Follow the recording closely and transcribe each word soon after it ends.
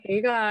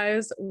Hey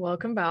guys,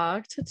 welcome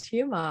back to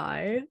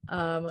TMI.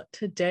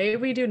 Today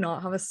we do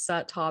not have a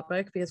set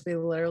topic because we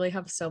literally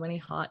have so many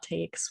hot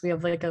takes. We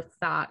have like a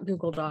fat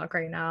Google Doc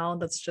right now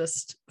that's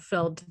just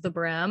filled to the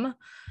brim.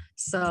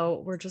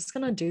 So we're just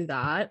gonna do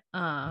that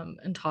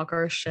and talk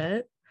our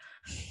shit.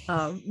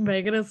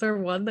 Megan, is there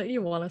one that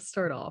you want to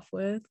start off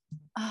with?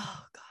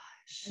 Oh I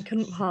gosh.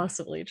 couldn't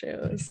possibly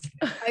choose.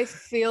 I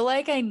feel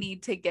like I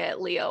need to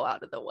get Leo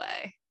out of the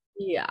way,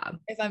 Yeah.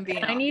 if I'm being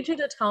I honest. need you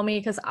to tell me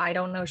because I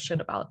don't know shit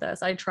about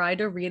this. I tried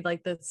to read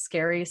like the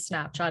scary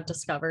Snapchat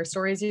Discover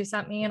stories you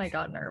sent me and I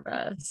got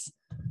nervous.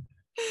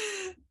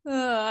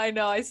 I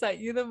know I sent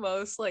you the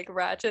most like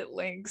ratchet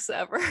links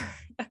ever.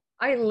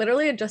 I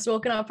literally had just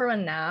woken up from a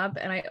nap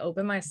and I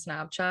opened my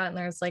Snapchat and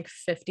there's like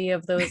 50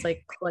 of those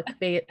like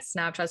clickbait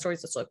Snapchat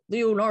stories that's like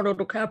Leonardo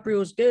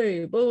DiCaprio's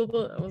gay, blah,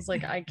 blah, blah. I was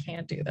like, I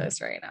can't do this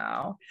right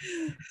now.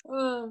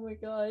 Oh my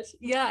gosh.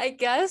 Yeah, I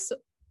guess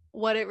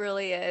what it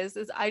really is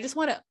I just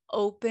want to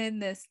open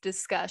this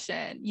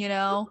discussion,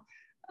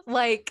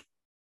 Like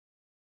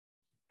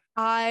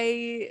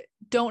I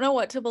don't know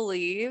what to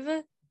believe.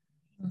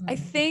 I Mhm.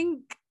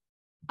 think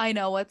I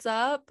know what's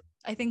up.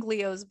 I think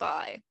Leo's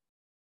bi.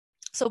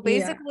 So Yeah.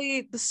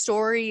 basically the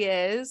story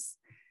is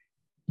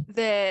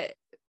that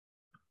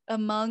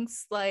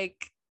amongst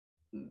like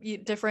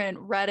different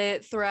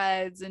Reddit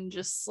threads and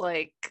just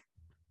like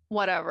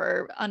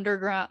whatever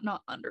underground,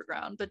 not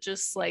underground, but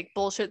just like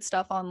bullshit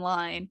stuff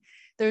online,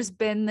 there's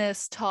been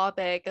this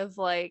topic of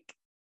like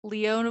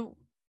Leo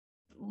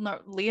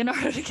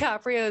Leonardo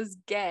DiCaprio is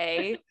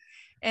gay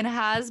and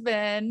has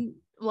been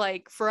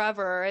like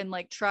forever and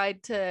like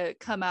tried to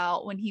come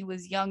out when he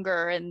was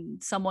younger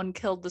and someone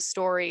killed the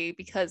story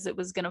because it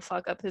was going to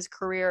fuck up his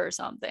career or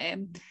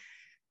something.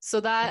 So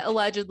that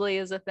allegedly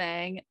is a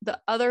thing. The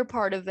other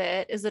part of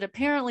it is that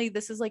apparently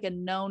this is like a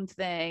known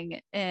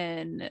thing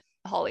in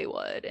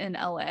Hollywood, in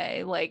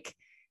LA. Like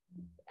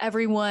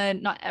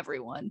everyone, not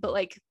everyone, but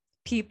like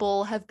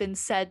people have been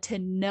said to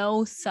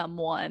know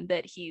someone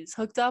that he's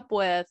hooked up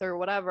with or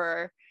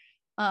whatever.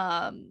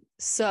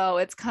 So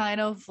it's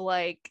kind of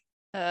like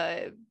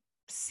a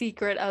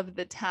secret of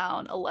the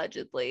town,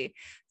 allegedly.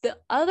 The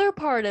other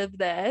part of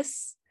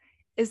this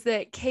is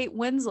that Kate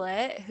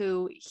Winslet,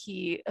 who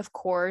he, of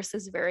course,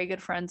 is very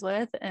good friends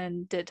with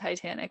and did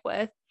Titanic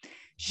with,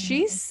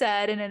 she Mhm.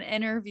 said in an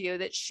interview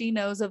that she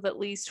knows of at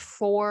least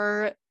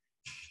four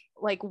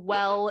like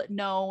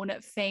well-known,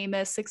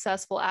 famous,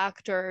 successful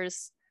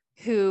actors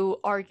who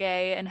are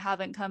gay and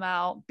haven't come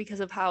out because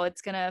of how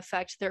it's going to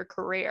affect their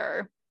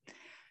career.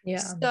 Yeah.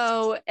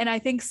 So, and I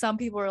think some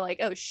people are like,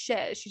 oh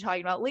shit, is she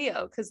talking about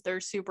Leo? Because they're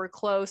super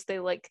close. They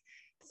like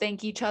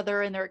thank each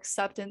other in their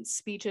acceptance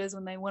speeches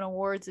when they win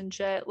awards and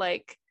shit.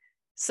 Like,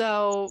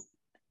 so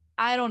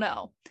I don't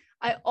know.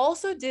 I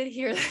also did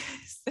hear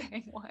this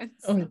thing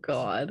once. Oh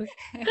God.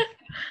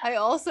 I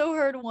also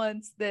heard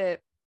once that,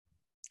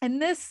 and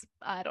this,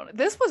 I don't know,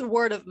 this was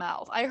word of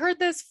mouth. I heard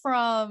this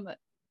from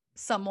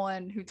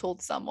someone who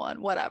told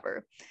someone,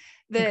 whatever,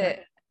 that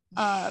Okay.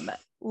 um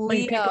Like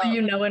people Leo,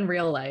 you know in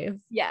real life.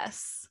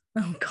 yes.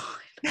 Oh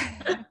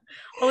God.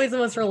 Always the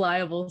most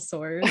reliable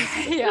source.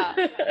 Yeah.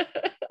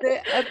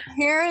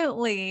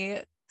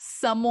 Apparently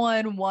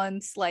someone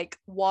once like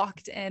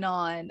walked in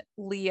on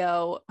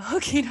Leo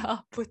hooking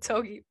up with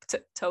Togi,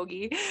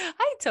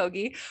 hi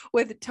Togi,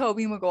 with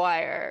Toby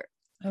Maguire,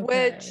 which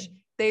Okay.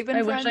 they've been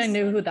I wish I friends.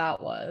 knew who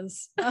that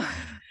was.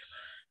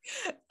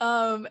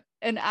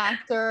 An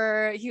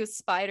actor, he was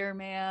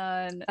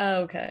Spider-Man.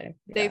 Okay.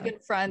 They've Yeah. been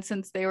friends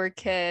since they were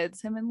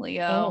kids, him and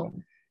Leo. Oh,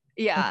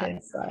 Yeah. okay.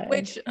 Slay.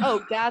 Which,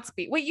 oh,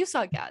 Gatsby. Wait, you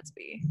saw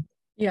Gatsby.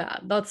 Yeah,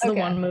 that's the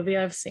Okay. one movie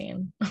I've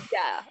seen.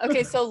 Yeah.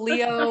 Okay. So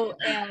Leo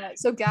and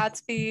so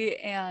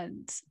Gatsby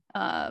and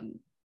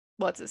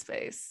what's his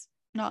face?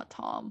 Not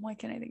Tom. Why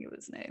can't I think of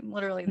his name?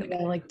 Literally the Yeah,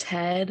 main. like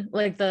Ted,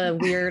 like the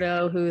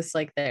weirdo who's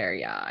like there.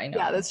 Yeah, I Yeah,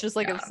 know. that's just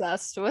like Yeah.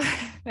 obsessed with.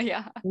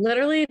 Yeah.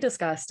 Literally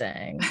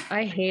disgusting.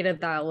 I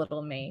hated that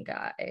little main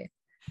guy.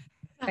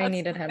 I That's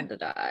needed him to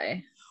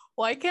die.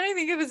 why can't I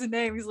think of his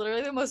name? He's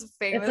literally the most It's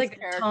famous like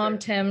Tom, character.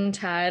 Tim,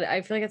 Ted.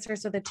 I feel like it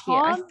starts with a T.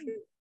 I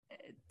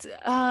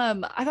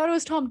Tom, I thought it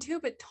was Tom too,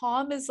 but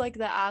Tom is like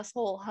the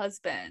asshole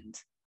husband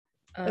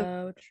of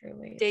oh,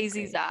 truly the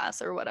Daisy's great,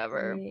 ass or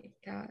whatever. great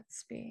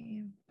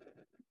Gatsby.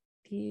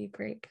 The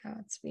Great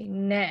Gatsby.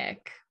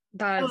 Nick.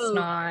 That's Oh,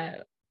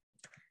 not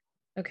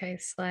okay,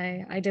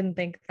 Slay. I didn't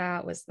think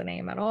that was the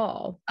name at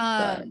all,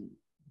 but um,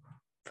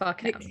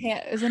 fuck Nick him.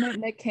 Can isn't it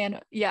Nick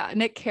Can? Yeah,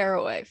 Nick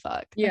Carraway.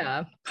 Fuck.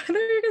 Yeah. I thought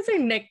you were gonna say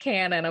Nick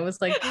Cannon. I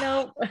was like,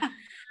 nope.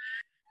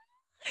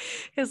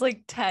 His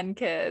like 10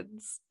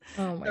 kids.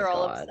 Oh my They're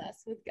all God.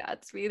 obsessed with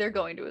Gatsby. They're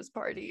going to his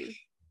parties.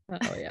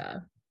 Oh yeah.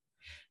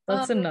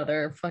 That's Um,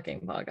 another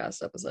fucking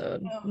podcast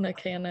episode. oh, Nick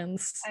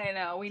Cannon's I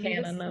know. We need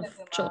to canon send of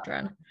him up.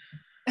 children.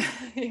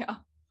 Yeah.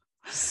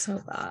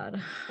 So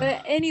bad.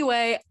 But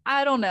anyway,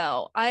 I don't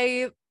know.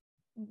 I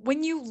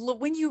when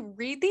you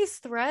read these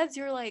threads,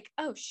 you're like,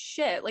 oh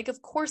shit, like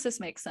of course this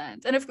makes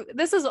sense. And if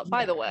this is,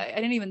 by the Yeah. way, I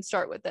didn't even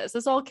start with this.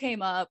 This all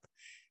came up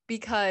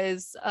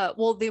because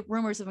well, the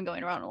rumors have been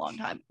going around a long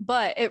time,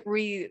 but it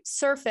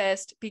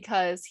resurfaced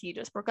because he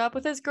just broke up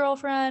with his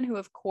girlfriend, who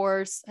of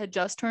course had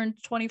just turned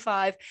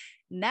 25.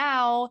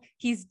 Now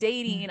he's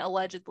dating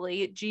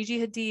allegedly Gigi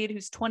Hadid,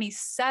 who's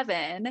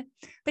 27.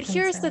 But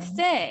here's the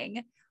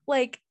thing,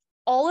 like,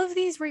 all of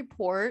these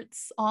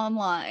reports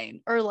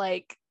online are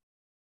like,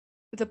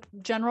 the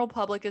general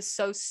public is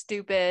so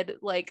stupid.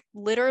 Like,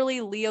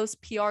 literally Leo's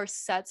PR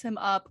sets him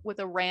up with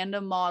a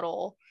random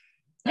model,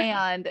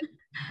 and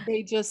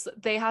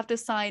they have to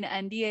sign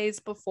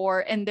NDAs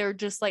before, and they're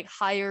just like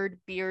hired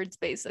beards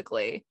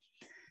basically.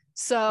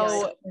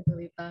 So I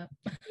believe that.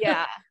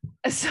 yeah.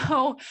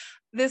 So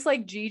this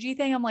like Gigi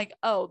thing, I'm like,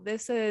 oh,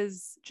 this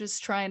is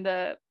just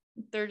they're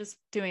just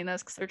doing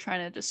this because they're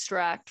trying to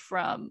distract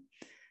from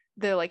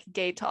the like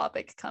gay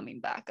topic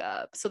coming back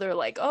up. So they're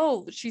like,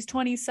 oh, she's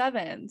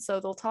 27, so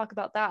they'll talk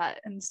about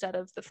that instead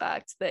of the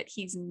fact that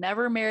he's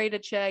never married a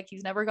chick,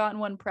 he's never gotten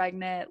one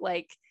pregnant.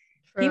 Like,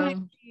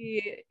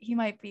 he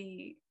might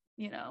be,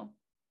 you know,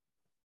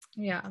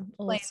 yeah,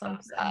 playing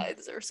both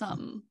sides or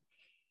something.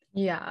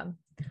 Yeah,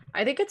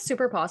 I think it's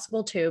super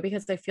possible too,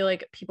 because I feel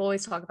like people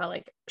always talk about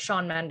like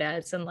Shawn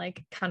Mendes and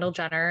like Kendall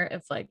Jenner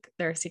if like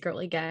they're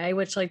secretly gay,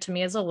 which like to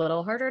me is a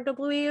little harder to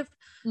believe.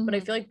 But I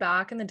feel like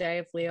back in the day,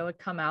 if Leo had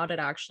come out, it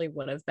actually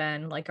would have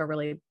been like a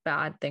really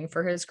bad thing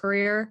for his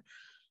career.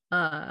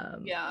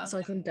 Yeah. So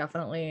I can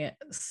definitely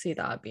see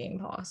that being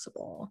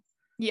possible.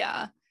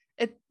 Yeah,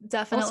 it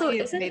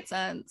definitely also, made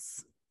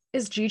sense.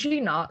 Is Gigi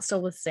not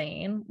still with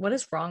Zayn? What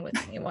is wrong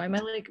with me? Why am I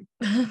like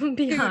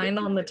behind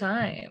on the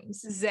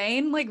times?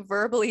 Zayn like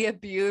verbally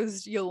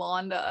abused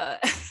Yolanda.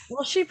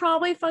 Well, she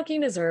probably fucking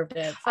deserved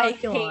it. I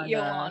hate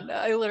Yolanda.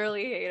 I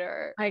literally hate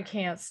her. I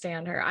can't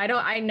stand her.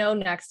 I know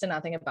next to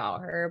nothing about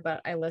her,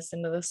 but I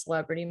listened to the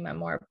Celebrity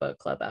Memoir Book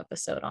Club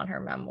episode on her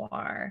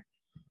memoir,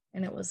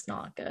 and it was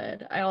not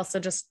good.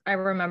 I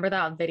remember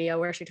that video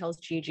where she tells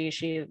Gigi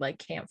she like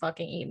can't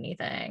fucking eat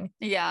anything.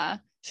 Yeah.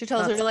 She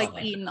tells her to like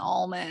eat an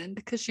almond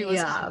because she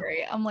was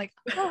hungry. I'm like,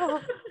 oh.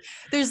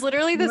 There's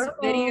literally this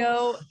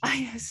video.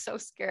 It's so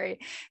scary.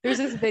 There's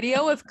this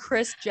video of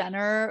Kris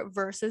Jenner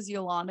versus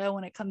Yolanda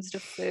when it comes to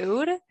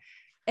food.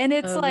 And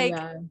it's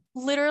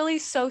literally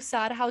so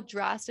sad how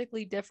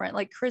drastically different.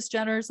 Like, Kris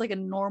Jenner's like a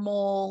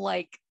normal,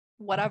 like,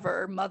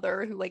 whatever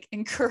mother who like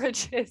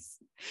encourages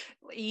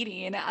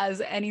eating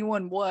as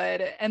anyone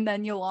would. And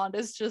then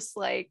Yolanda's just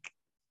like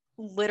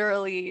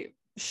literally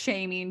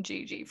shaming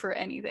Gigi for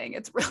anything.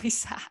 It's really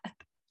sad.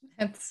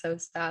 It's so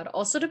sad.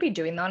 Also, to be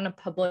doing that in a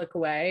public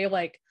way,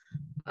 like,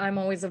 I'm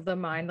always of the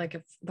mind, like,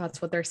 if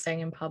that's what they're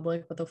saying in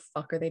public, what the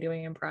fuck are they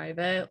doing in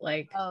private?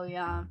 Like, oh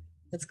yeah,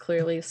 it's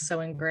clearly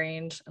so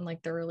ingrained in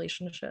like their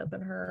relationship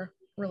and her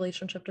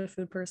relationship to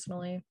food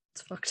personally.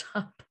 It's fucked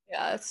up.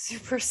 Yeah, it's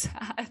super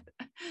sad.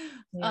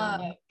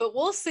 But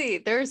we'll see.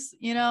 There's,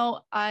 you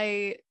know,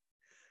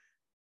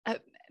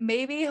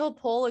 maybe he'll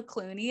pull a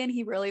Clooney and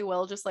he really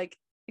will just like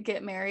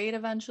get married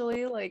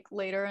eventually, like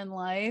later in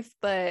life.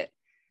 But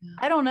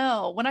I don't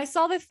know, when I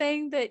saw the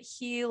thing that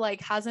he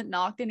like hasn't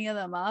knocked any of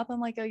them up, I'm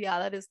like, oh yeah,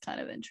 that is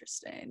kind of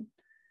interesting.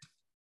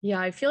 Yeah,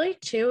 I feel like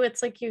too,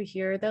 it's like you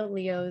hear that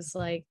Leo's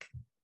like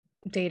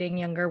dating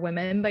younger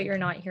women, but you're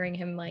not hearing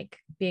him like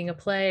being a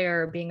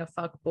player or being a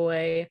fuck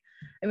boy.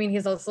 I mean,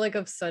 he's also like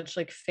of such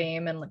like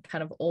fame and like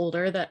kind of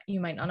older that you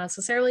might not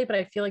necessarily, but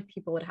I feel like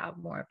people would have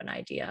more of an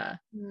idea.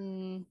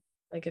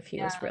 Like if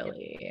he was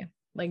really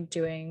like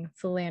doing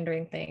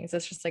philandering things.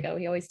 It's just like, oh,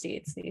 he always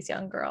dates these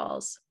young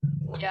girls.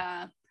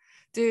 Yeah,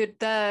 dude,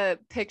 the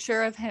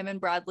picture of him and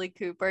Bradley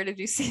Cooper, did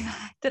you see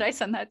that? Did I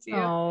send that to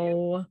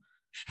you?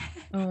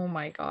 Oh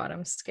my god,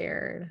 I'm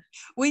scared.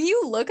 When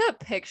you look at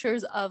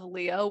pictures of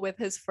Leo with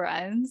his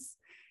friends,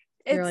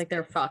 you're like,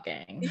 they're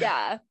fucking.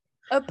 Yeah.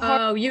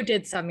 Oh, you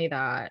did send me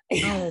that.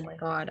 Oh my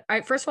god.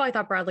 First of all, I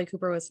thought Bradley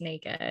Cooper was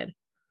naked.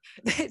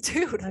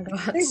 Dude, oh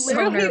God, they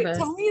so nervous.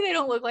 Tell me they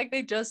don't look like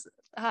they just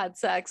had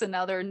sex and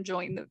now they're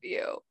enjoying the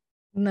view.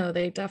 No,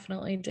 they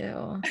definitely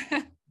do.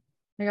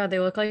 My god, they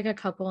look like a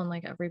couple in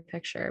like every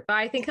picture. But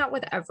I think that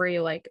with every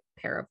like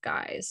pair of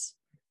guys,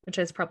 which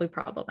is probably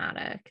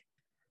problematic.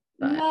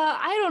 But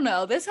I don't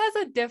know. This has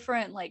a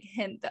different like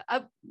hint.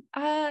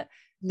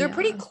 They're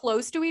pretty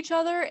close to each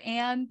other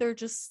and they're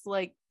just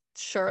like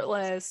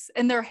shirtless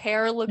and their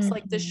hair looks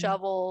like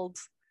disheveled.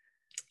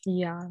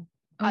 Yeah.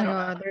 Oh my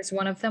god, there's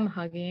one of them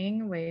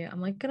hugging. Wait,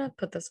 I'm like gonna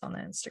put this on the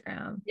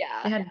Instagram.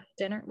 Yeah. They had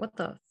dinner. What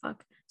the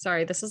fuck?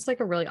 Sorry, this is like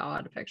a really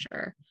odd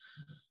picture.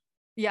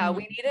 Yeah,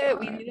 we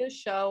need to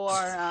show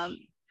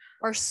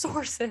our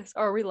sources,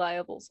 our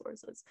reliable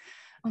sources.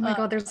 Oh my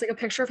god, there's like a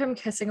picture of him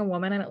kissing a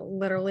woman and it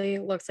literally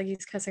looks like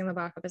he's kissing the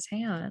back of his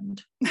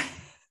hand.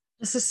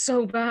 This is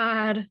so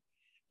bad.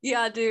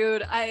 Yeah,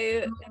 dude.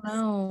 I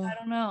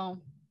don't know.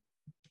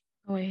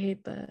 Oh, I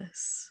hate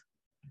this.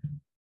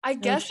 I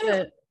guess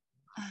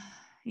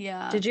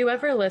yeah. Did you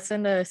ever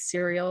listen to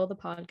Serial, the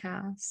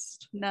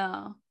podcast?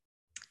 No.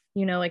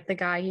 You know, like the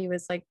guy, he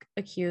was like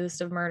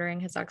accused of murdering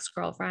his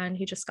ex-girlfriend.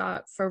 He just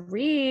got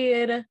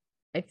freed,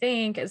 I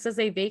think. It says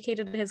they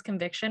vacated his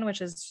conviction,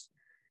 which is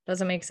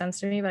doesn't make sense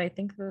to me, but I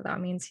think that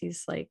means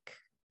he's like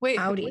Wait,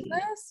 who outie. is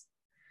this?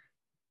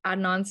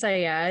 Adnan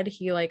Syed,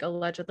 he like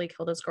allegedly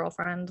killed his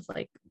girlfriend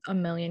like a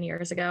million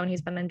years ago, and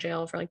he's been in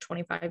jail for like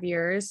 25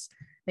 years.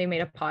 They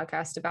made a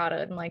podcast about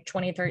it in like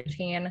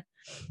 2013,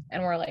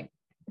 and we're like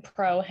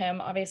pro him.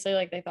 Obviously,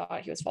 like they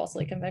thought he was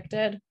falsely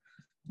convicted,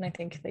 and I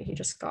think that he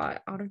just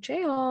got out of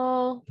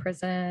jail,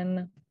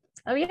 prison.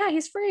 Oh yeah,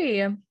 he's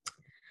free.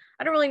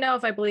 I don't really know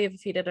if I believe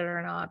if he did it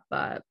or not,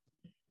 but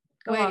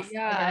go Wait, off.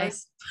 yeah,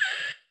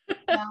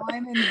 now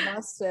I'm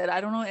invested.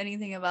 I don't know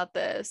anything about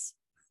this.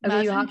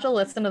 Okay, you have to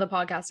listen to the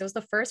podcast. It was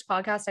the first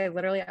podcast I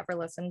literally ever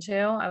listened to.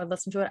 I would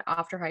listen to it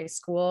after high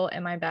school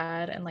in my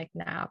bed and like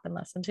nap and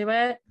listen to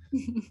it.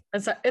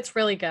 It's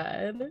really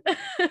good.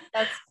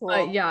 That's cool.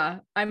 But yeah,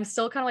 I'm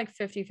still kind of like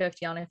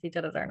 50-50 on if he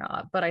did it or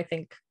not. But I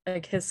think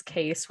like his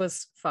case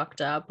was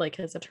fucked up. Like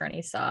his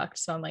attorney sucked.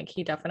 So I'm like,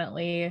 he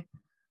definitely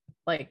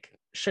like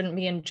shouldn't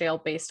be in jail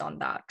based on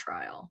that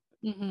trial.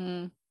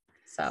 Mm-hmm.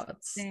 So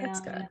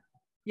it's good.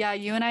 Yeah,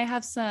 you and I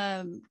have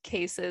some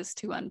cases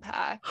to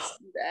unpack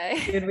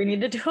today. Dude, we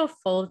need to do a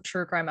full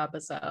true crime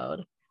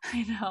episode.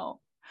 I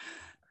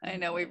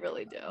know, we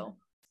really do.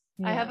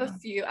 Yeah. I have a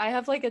few. I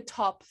have like a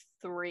top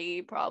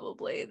 3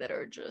 probably that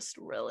are just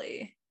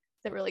really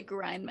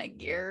grind my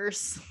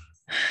gears.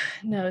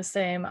 No,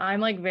 same.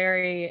 I'm like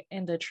very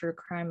into true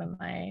crime in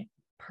my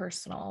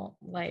personal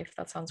life.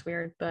 That sounds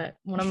weird, but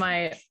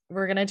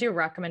we're gonna do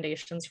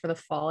recommendations for the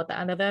fall at the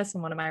end of this,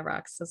 and one of my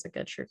recs is a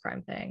good true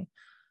crime thing.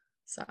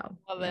 So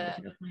Love yeah, it. we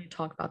can definitely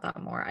talk about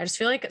that more. I just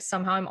feel like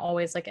somehow I'm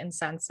always like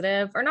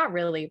insensitive, or not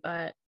really,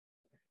 but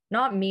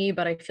not me,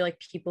 but I feel like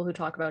people who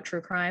talk about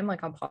true crime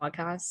like on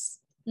podcasts,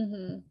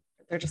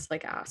 they're just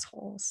like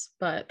assholes.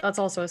 But that's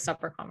also a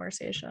separate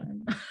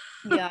conversation.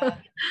 Yeah.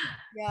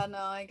 Yeah, no,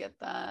 I get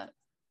that.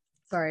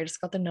 Sorry, I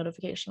just got the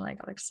notification. I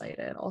got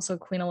excited. Also,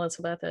 Queen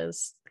Elizabeth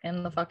is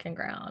in the fucking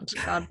ground.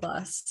 God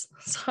bless.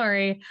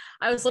 Sorry.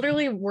 I was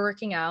literally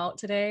working out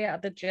today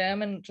at the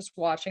gym and just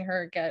watching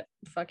her get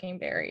fucking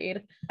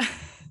buried. I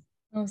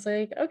was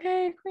like,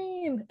 okay,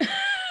 Queen.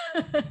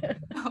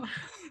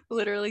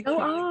 Literally. Go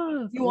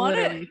off. You want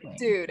to,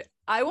 dude,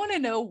 I want to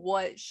know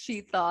what she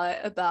thought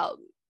about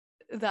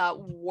that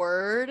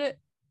word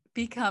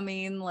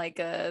becoming like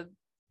a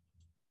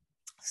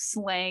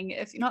slang,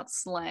 if not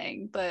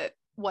slang, but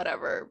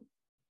whatever.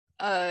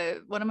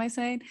 What am I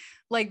saying?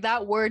 Like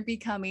that word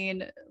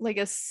becoming like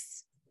a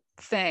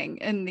thing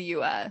in the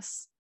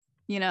US.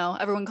 You know,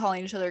 everyone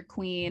calling each other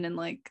queen and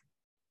like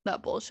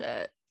that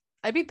bullshit.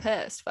 I'd be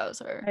pissed if I was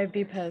her. I'd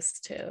be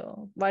pissed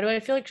too. Why do I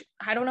feel like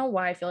I don't know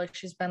why I feel like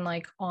she's been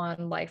like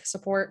on life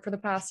support for the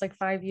past like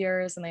 5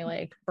 years, and they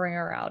like bring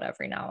her out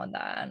every now and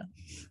then.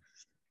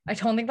 I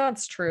don't think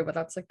that's true, but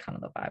that's like kind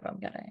of the vibe I'm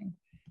getting.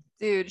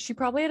 Dude, she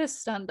probably had a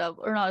stunt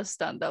double, or not a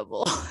stunt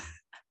double.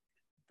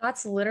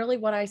 That's literally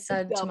what I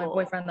said to my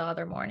boyfriend the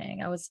other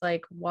morning. I was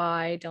like,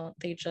 why don't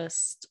they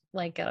just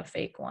like get a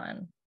fake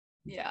one?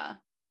 Yeah.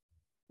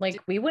 Like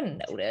we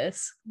wouldn't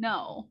notice.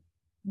 No.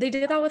 They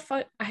did that with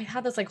I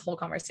had this like whole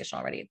conversation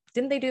already.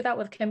 Didn't they do that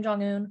with Kim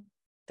Jong-un?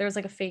 There was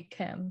like a fake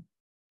Kim,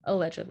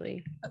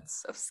 allegedly.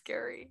 That's so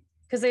scary.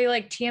 Because they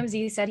like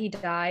TMZ said he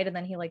died and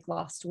then he like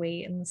lost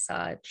weight and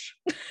such.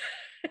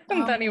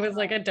 And then he was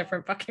like a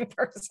different fucking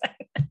person.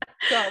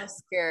 So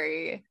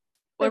scary.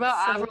 What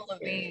about Avril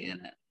Lavigne?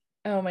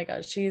 Oh my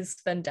gosh, she's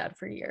been dead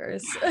for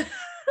years.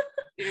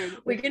 Dude,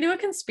 we can do a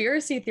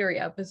conspiracy theory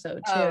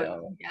episode too.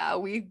 Oh, yeah,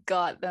 we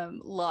got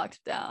them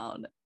locked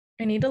down.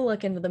 I need to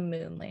look into the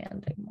moon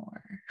landing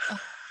more.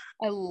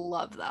 I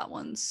love that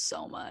one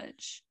so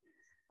much.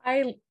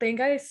 I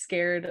think I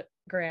scared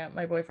Grant,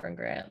 my boyfriend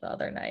Grant, the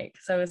other night,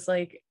 because I was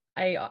like,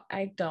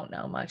 I don't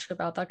know much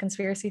about that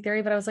conspiracy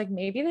theory, but I was like,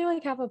 maybe they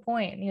like have a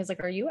point. And he was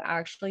like, are you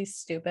actually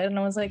stupid? And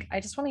I was like, I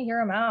just want to hear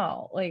him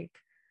out. Like,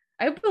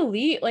 I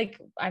believe, like,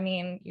 I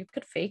mean, you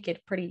could fake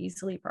it pretty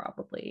easily,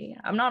 probably.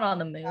 I'm not on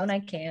the moon. I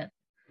can't,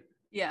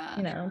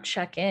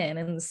 check in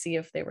and see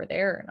if they were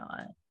there or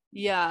not.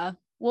 Yeah.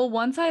 Well,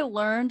 once I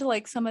learned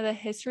like some of the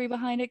history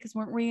behind it, because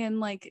weren't we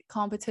in like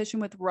competition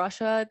with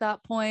Russia at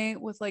that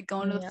point with like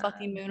going to the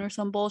fucking moon or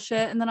some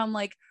bullshit? And then I'm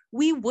like,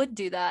 we would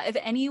do that. If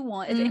any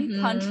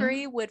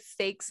country would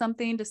fake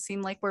something to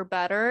seem like we're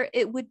better,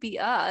 it would be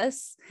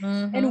us.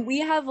 And we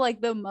have like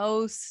the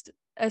most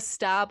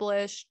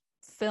established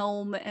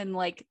film and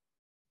like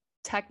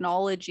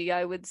technology,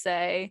 I would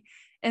say.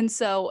 And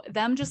so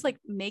them just like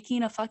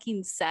making a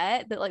fucking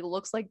set that like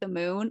looks like the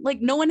moon,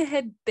 like no one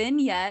had been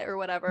yet or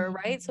whatever,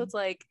 right? So it's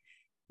like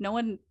no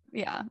one,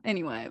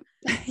 anyway.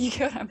 You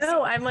get what I'm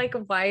saying? I'm like,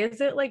 why is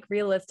it like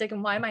realistic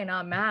and why am I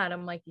not mad?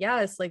 I'm like,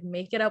 yes, like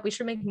make it up. We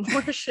should make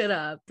more shit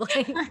up.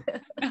 Like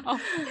no,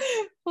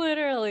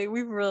 literally,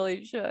 we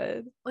really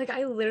should. Like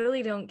I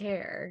literally don't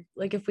care.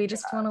 Like if we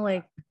just want to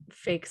like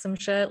fake some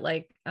shit,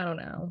 like I don't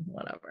know,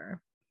 whatever.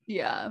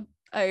 Yeah,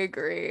 I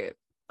agree.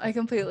 I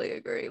completely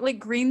agree. Like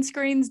green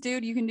screens,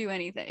 dude, you can do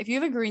anything. If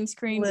you have a green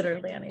screen,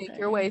 literally anything. Make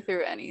your way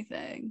through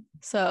anything.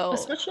 So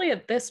especially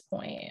at this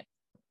point,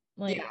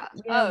 like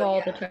we have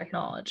all the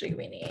technology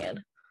we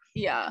need.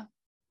 Yeah.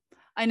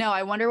 I know.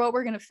 I wonder what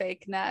we're gonna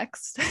fake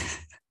next.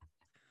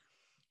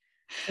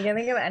 I can't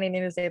think of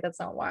anything to say that's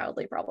not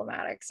wildly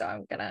problematic, so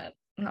I'm gonna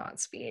not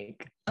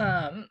speak.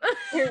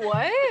 Wait,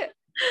 what?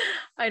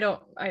 I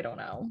don't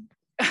know.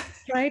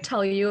 Can I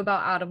tell you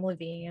about Adam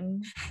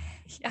Levine?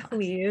 Yeah.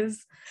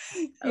 Please.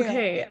 Yeah.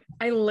 Okay.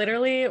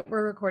 We're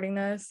recording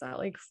this at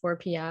like 4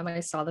 p.m. I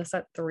saw this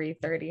at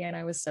 3:30 and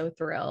I was so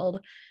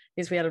thrilled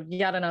because we had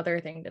yet another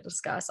thing to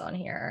discuss on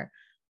here.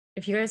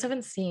 If you guys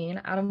haven't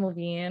seen Adam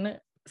Levine,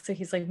 so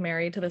he's like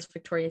married to this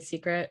Victoria's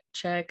Secret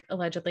chick,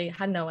 allegedly,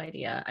 had no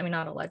idea. I mean,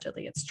 not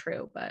allegedly, it's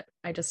true, but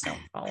I just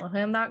don't follow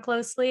him that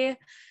closely.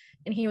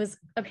 And he was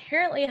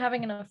apparently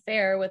having an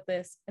affair with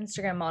this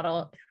Instagram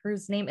model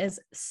whose name is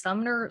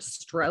Sumner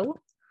Stroh,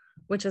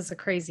 which is a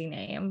crazy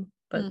name,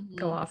 but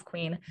go off,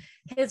 queen.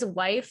 His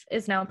wife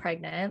is now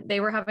pregnant.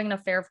 They were having an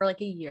affair for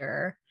like a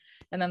year,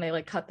 and then they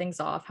like cut things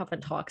off,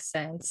 haven't talked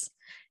since.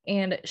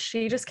 And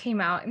she just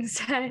came out and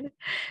said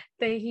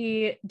that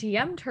he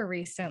DM'd her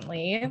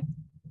recently.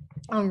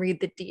 I'll read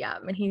the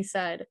DM. And he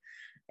said,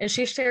 and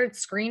she shared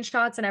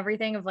screenshots and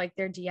everything of like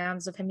their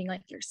DMs of him being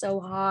like, "You're so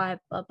hot,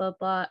 blah, blah,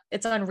 blah.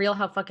 It's unreal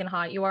how fucking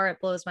hot you are.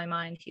 It blows my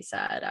mind," he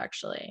said,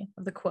 actually.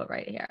 The quote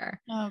right here.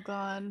 Oh,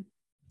 God.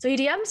 So he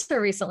DMs her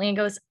recently and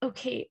goes,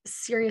 "Okay,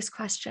 serious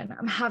question.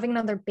 I'm having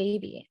another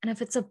baby. And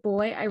if it's a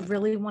boy, I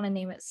really want to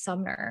name it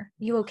Sumner.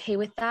 You okay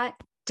with that?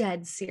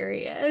 Dead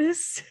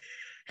serious."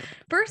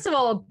 First of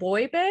all, a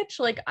boy, bitch.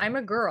 Like, I'm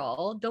a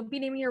girl. Don't be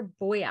naming your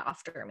boy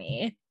after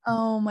me.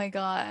 Oh, my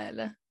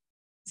God.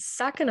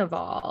 Second of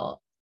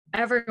all,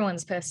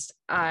 everyone's pissed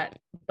at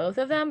both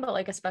of them, but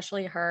like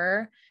especially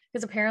her,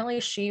 because apparently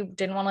she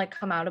didn't want to like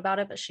come out about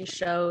it, but she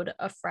showed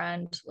a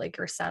friend like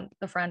or sent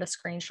the friend a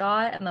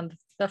screenshot, and then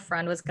the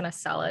friend was gonna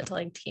sell it to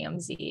like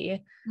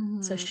TMZ.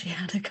 So she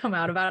had to come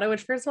out about it,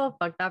 which first of all,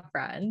 fuck that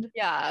friend.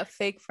 Yeah,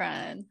 fake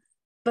friend.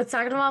 But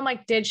second of all, I'm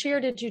like, did she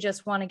or did you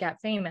just want to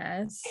get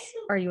famous?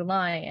 Are you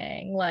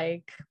lying?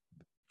 Like,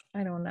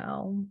 I don't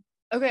know.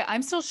 Okay,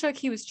 I'm still shook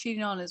he was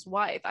cheating on his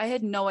wife. I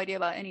had no idea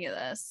about any of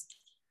this.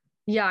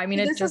 Yeah, I mean,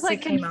 So it this just was,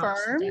 like, came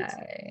confirmed? out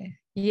today.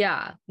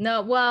 Yeah.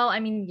 No, well, I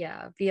mean,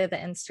 yeah, via the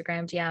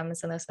Instagram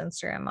DMs and this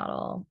Instagram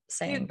model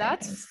saying Dude,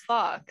 that's things.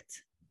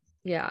 fucked.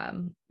 Yeah.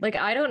 Like,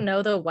 I don't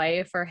know the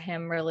wife or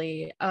him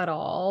really at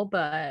all,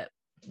 but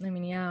I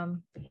mean, yeah,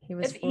 he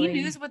was If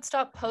E-News would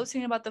stop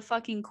posting about the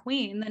fucking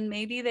queen, then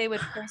maybe they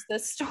would post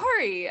this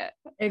story.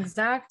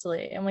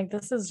 Exactly. I'm like,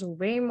 this is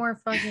way more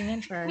fucking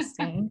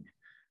interesting.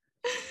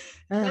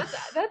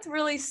 That's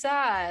really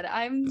sad.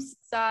 I'm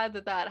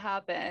sad that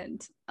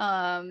happened.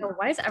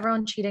 Why is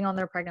everyone cheating on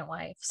their pregnant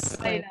wives?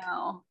 I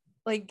know.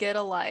 Like, get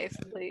a life,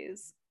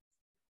 please.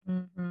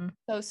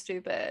 So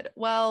stupid.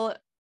 Well,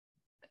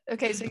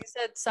 okay, so you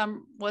said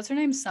what's her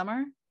name?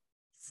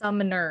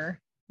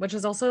 Sumner, which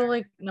is also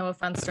like, no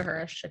offense to her,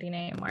 a shitty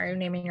name. Why are you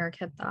naming your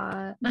kid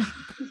that?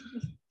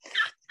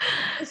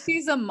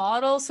 She's a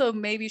model, so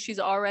maybe she's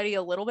already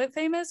a little bit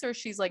famous, or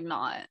she's like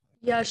not.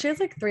 Yeah, she has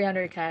like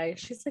 300K.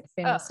 She's like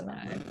famous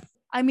enough.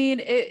 I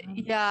mean,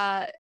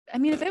 yeah. I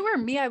mean, if it were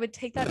me, I would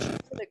take that shit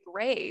to the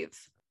grave.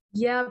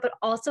 Yeah, but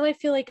also I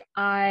feel like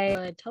I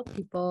would tell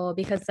people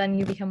because then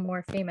you become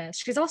more famous.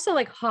 She's also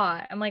like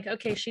hot. I'm like,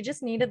 okay, she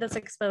just needed this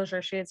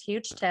exposure. She has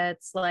huge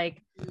tits.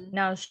 Like,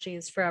 now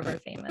she's forever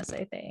famous,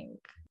 I think.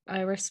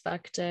 I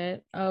respect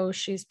it. Oh,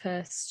 she's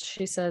pissed.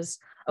 She says,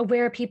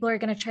 "Aware people are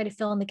going to try to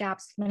fill in the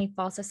gaps with many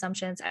false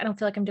assumptions. I don't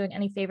feel like I'm doing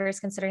any favors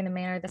considering the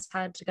manner this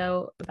had to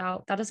go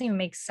about." That doesn't even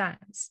make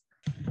sense.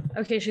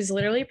 Okay, she's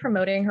literally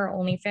promoting her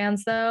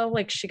OnlyFans though.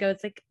 Like, she goes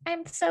like,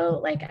 "I'm so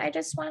like, I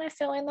just want to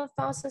fill in the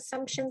false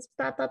assumptions,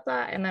 blah blah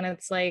blah," and then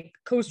it's like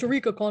Costa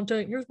Rica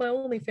content. Here's my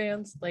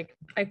OnlyFans. Like,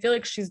 I feel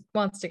like she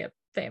wants to get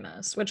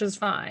famous, which is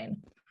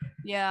fine.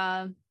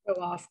 Yeah. Go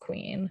off,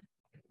 queen.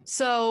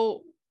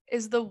 So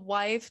is the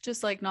wife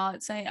just like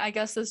not saying? I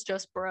guess this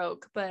just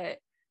broke, but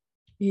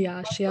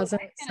yeah, she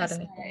hasn't said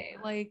anything.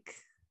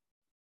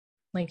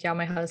 Like, yeah,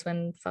 my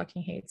husband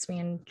fucking hates me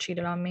and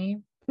cheated on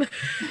me.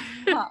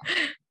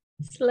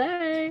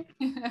 Slay.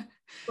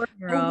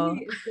 Oh,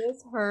 wait, is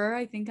this her?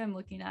 I think I'm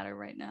looking at her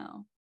right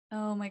now.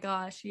 Oh my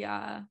gosh,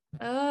 yeah.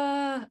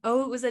 Oh,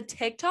 it was a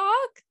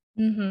TikTok?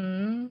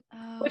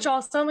 Which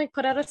also like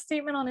put out a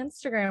statement on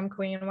Instagram,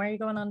 queen. Why are you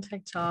going on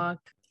TikTok?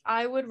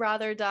 I would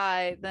rather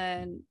die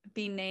than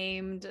be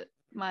named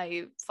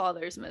my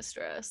father's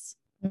mistress.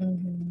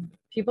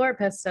 People are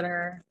pissed at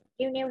her.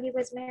 You knew he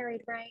was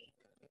married, right?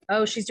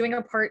 Oh, she's doing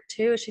a part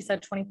 2, she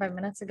said 25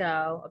 minutes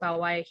ago,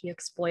 about why he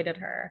exploited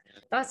her.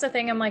 That's the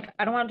thing. I'm like,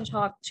 I don't want to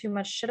talk too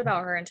much shit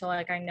about her until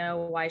like I know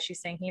why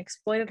she's saying he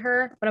exploited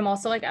her. But I'm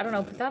also like, I don't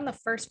know, put that in the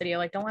first video.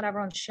 Like, don't let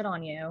everyone shit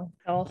on you.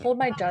 I'll hold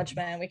my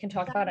judgment. We can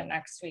talk about it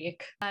next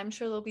week. I'm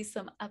sure there'll be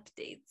some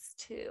updates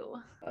too.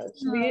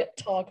 Should we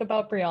talk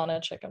about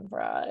Brianna chicken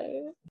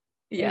fry?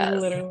 Yeah,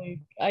 literally,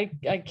 I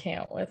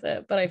can't with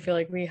it, but I feel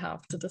like we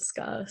have to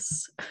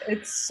discuss.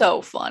 It's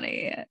so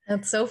funny.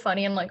 It's so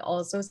funny and like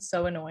also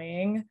so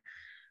annoying.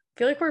 I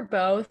feel like we're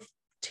both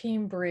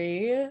team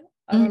Brie.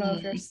 I don't know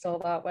if you're still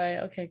that way.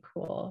 Okay,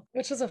 cool.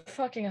 Which is a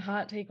fucking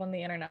hot take on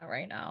the internet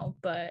right now.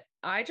 But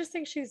I just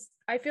think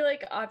I feel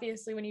like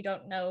obviously when you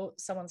don't know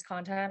someone's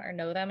content or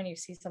know them and you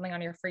see something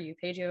on your For You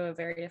page, you have a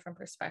very different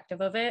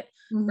perspective of it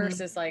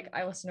versus like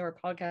I listen to her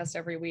podcast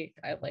every week.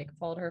 I like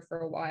followed her for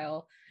a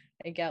while.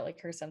 I get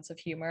like her sense of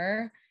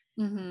humor.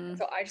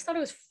 So I just thought it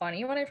was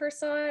funny when I first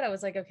saw it. I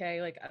was like,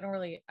 okay, like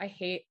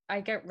I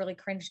get really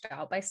cringed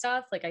out by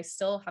stuff. Like I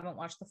still haven't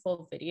watched the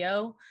full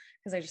video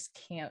because I just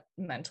can't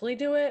mentally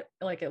do it.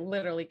 Like it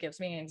literally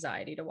gives me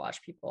anxiety to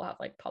watch people have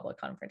like public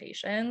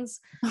confrontations.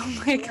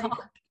 Oh my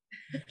God.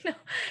 No,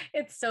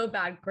 it's so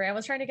bad. Grant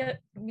was trying to get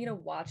me to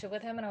watch it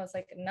with him and I was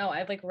like, no,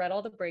 I've like read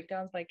all the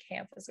breakdowns, but I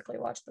can't physically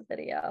watch the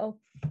video.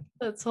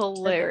 That's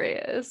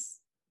hilarious.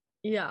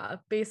 Yeah,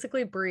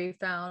 basically Brie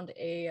found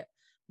a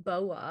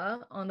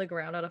boa on the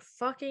ground at a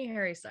fucking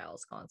Harry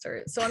Styles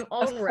concert. So I'm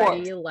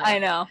already like, I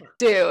know,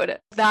 dude,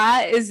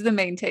 that is the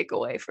main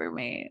takeaway for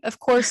me. Of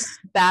course,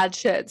 bad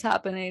shit's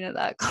happening at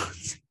that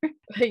concert.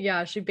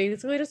 Yeah, she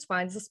basically just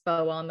finds this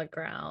boa on the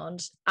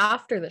ground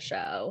after the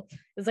show.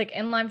 It's like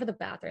in line for the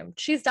bathroom.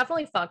 She's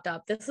definitely fucked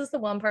up. This is the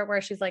one part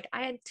where she's like,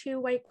 I had 2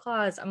 White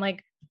Claws. I'm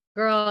like,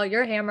 girl,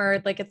 you're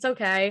hammered. Like, it's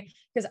okay.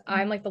 Because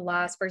I'm like the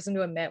last person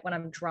to admit when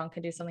I'm drunk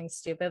and do something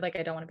stupid. Like,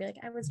 I don't want to be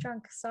like, I was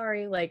drunk.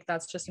 Sorry. Like,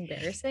 that's just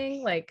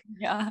embarrassing. Like,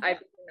 Yeah. I've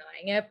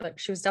been denying it, but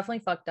she was definitely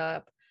fucked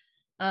up.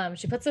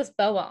 She puts this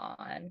boa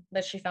on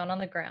that she found on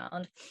the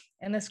ground,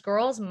 and this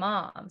girl's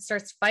mom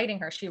starts fighting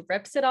her. She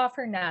rips it off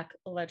her neck,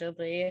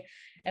 allegedly,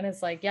 and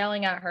is like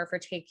yelling at her for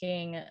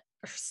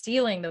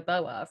stealing the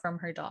boa from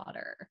her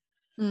daughter.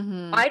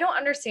 I don't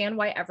understand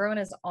why everyone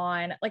is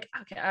on, like,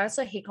 okay, I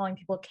also hate calling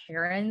people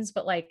Karens,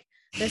 but like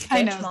this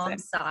bitch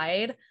mom's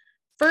side.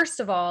 First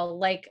of all,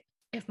 like,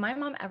 if my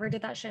mom ever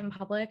did that shit in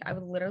public, I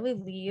would literally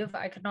leave.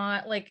 I could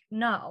not, like,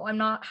 no, I'm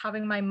not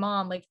having my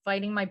mom like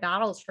fighting my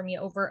battles for me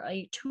over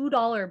a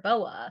 $2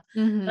 boa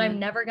that I'm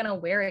never gonna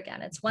wear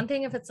again. It's one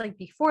thing if it's like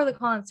before the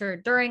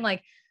concert, during,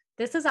 like,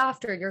 this is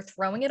after, you're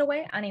throwing it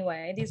away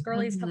anyway. These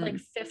girlies have like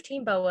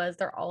 15 boas.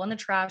 They're all in the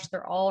trash.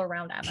 They're all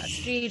around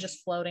MSG,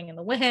 just floating in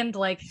the wind.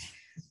 Like,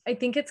 I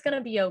think it's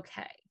gonna be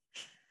okay.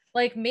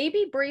 Like,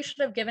 maybe Brie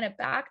should have given it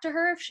back to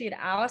her if she had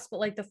asked, but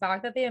like the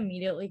fact that they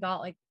immediately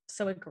got like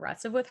so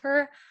aggressive with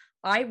her,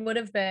 I would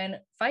have been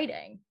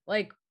fighting.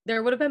 Like,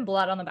 there would have been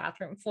blood on the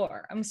bathroom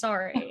floor. I'm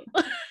sorry.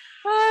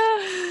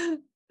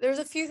 There's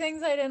a few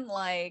things I didn't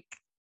like.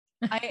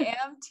 I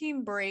am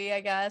team Brie,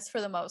 I guess,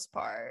 for the most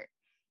part.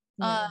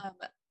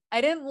 I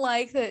didn't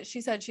like that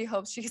she said she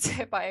hopes she gets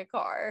hit by a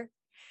car.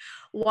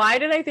 Why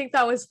did I think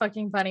that was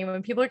fucking funny?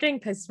 When people are getting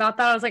pissed about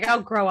that, I was like,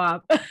 I'll grow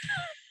up.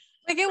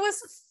 Like, it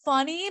was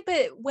funny,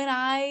 but when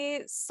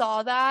I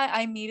saw that,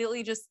 I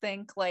immediately just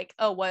think like,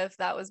 oh, what if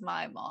that was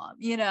my mom,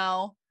 you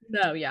know?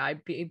 No, yeah,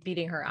 I'd be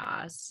beating her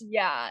ass.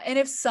 Yeah. And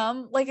if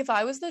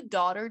I was the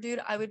daughter,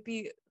 dude, I would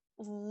be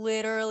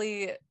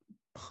literally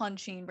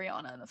punching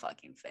Brianna in the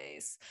fucking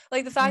face.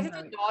 Like, the fact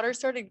that the daughter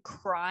started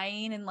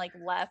crying and like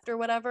left or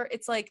whatever,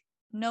 it's like,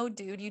 no,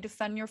 dude, you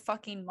defend your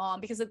fucking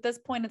mom, because at this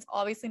point it's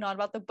obviously not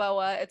about the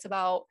boa, it's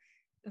about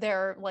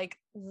their like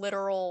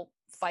literal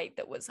fight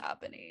that was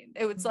happening.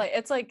 It's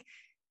like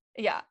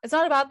yeah, it's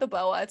not about the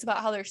boa, it's about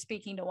how they're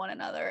speaking to one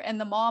another, and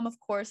the mom of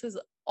course is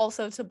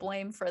also to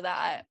blame for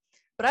that.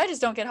 But I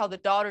just don't get how the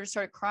daughter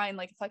started crying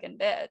like a fucking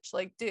bitch.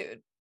 Like,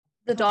 dude,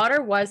 the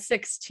daughter was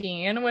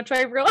 16, which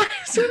I realized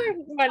when I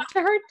went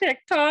to her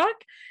TikTok.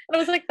 And I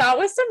was like, that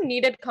was some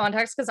needed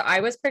context, because I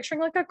was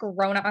picturing like a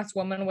grown-ass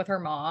woman with her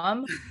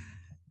mom.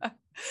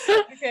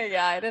 Okay,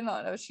 yeah, I did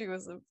not know she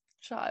was a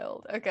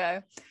child. Okay.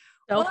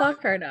 Don't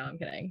fuck her. No, I'm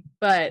kidding.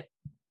 But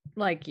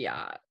like,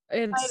 yeah,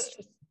 it's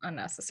just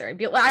unnecessary.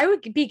 I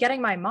would be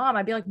getting my mom.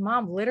 I'd be like,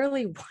 Mom,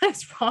 literally, what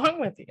is wrong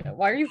with you?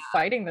 Why are you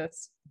fighting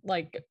this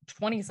like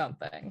 20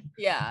 something?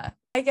 Yeah.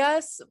 I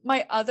guess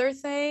my other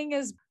thing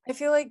is I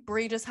feel like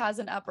Brie just has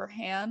an upper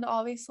hand,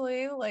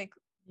 obviously. Like,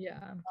 yeah,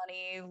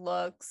 money,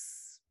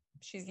 looks,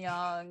 she's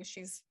young,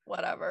 she's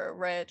whatever,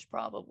 rich,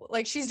 probably.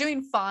 Like, she's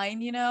doing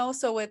fine, you know?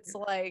 So it's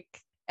like,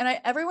 and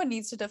everyone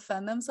needs to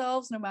defend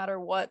themselves no matter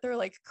what their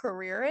like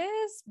career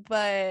is,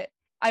 but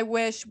I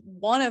wish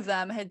one of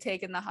them had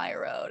taken the high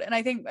road. And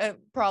I think it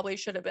probably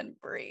should have been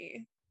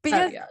Brie.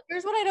 Because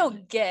here's what I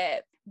don't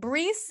get.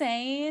 Brie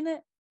saying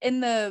in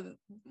the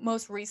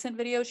most recent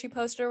video she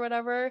posted or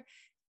whatever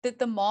that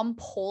the mom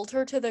pulled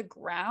her to the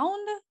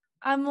ground.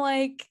 I'm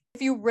like,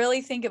 if you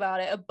really think about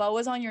it, a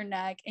boa's on your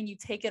neck and you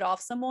take it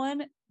off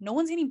someone, no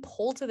one's getting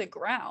pulled to the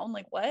ground.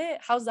 Like, what?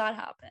 How's that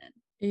happen?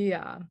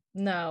 Yeah,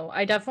 no,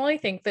 I definitely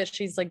think that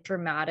she's like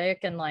dramatic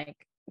and like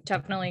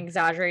definitely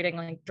exaggerating,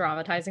 like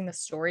dramatizing the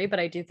story, but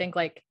I do think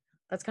like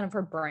that's kind of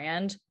her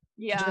brand.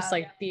 Yeah, just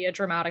like be a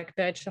dramatic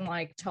bitch and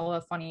like tell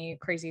a funny,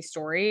 crazy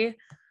story.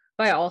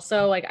 But I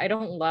also like, I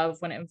don't love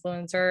when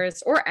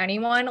influencers or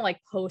anyone like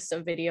post a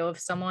video of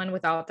someone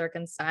without their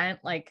consent.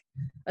 Like,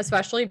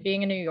 especially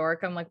being in New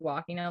York, I'm like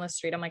walking down the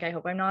street, I'm like, I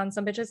hope I'm not on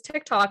some bitch's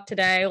TikTok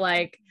today.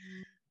 Like,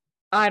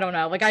 I don't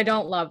know. Like, I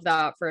don't love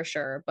that for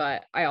sure,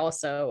 but I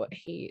also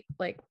hate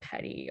like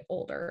petty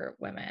older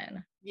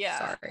women.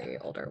 Yeah. sorry,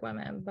 older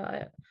women, but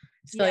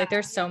I feel Yeah. like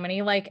there's so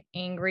many like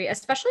angry,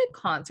 especially at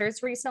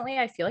concerts recently.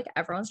 I feel like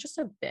everyone's just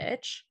a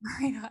bitch.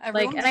 I know. Like,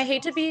 Everyone's and I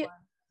hate so to be,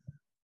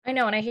 I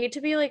know, and I hate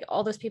to be like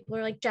all those people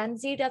are like Gen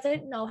Z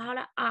doesn't know how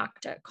to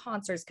act at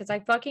concerts because I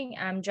fucking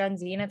am Gen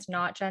Z and it's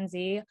not Gen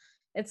Z.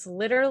 It's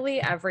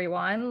literally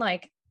everyone.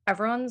 Like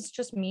everyone's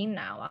just mean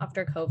now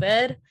after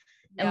COVID and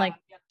yeah. like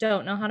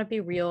don't know how to be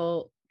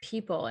real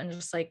people and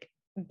just like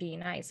be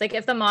nice. Like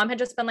if the mom had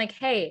just been like,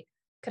 "Hey,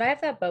 could I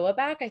have that boa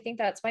back? I think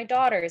that's my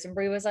daughter's." And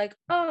Brie was like,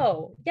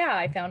 "Oh, yeah,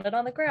 I found it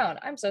on the ground.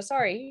 I'm so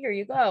sorry. Here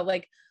you go."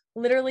 Like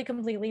literally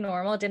completely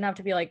normal. It didn't have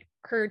to be like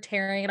her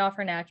tearing it off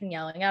her neck and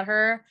yelling at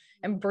her.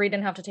 And Brie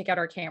didn't have to take out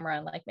her camera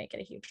and like make it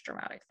a huge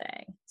dramatic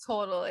thing.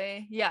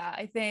 Totally. Yeah.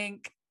 I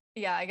think,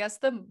 yeah, I guess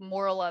the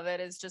moral of it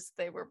is just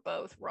they were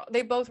both wrong.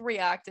 They both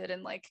reacted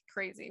in like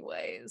crazy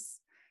ways.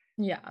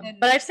 Yeah. And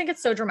But I just think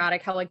it's so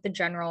dramatic how like the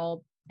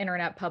general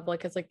internet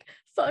public is like,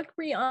 fuck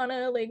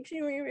Rihanna. Like,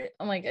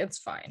 I'm like, it's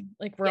fine.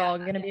 Like, we're yeah, all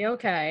gonna be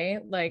okay.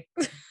 Like,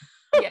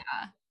 yeah,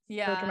 so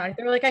yeah. dramatic.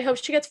 They were like, I hope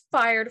she gets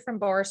fired from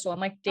Barstool. I'm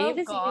like, Dave Oh is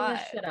eating this God.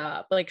 shit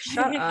up. Like,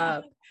 shut Yeah.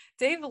 up.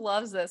 Dave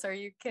loves this. Are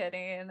you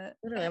kidding?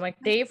 Literally, I'm like,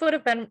 Dave would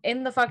have been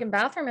in the fucking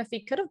bathroom if he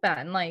could have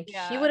been. Like, he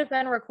Yeah. would have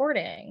been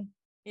recording.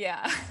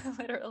 Yeah.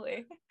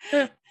 Literally.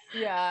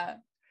 Yeah.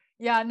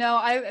 Yeah. No,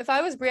 if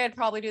I was Brie, I'd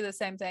probably do the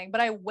same thing. But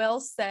I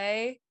will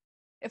say,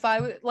 if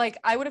I would like,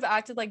 I would have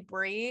acted like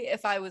Brie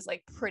if I was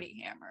like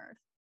pretty hammered.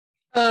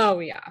 Oh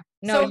yeah.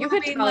 No, So you her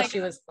could being tell like,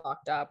 she was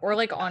fucked up or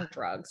like on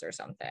drugs or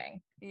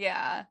something.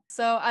 yeah.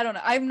 So I don't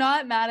know. I'm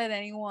not mad at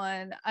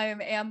anyone. I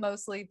am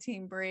mostly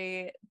Team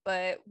Brie,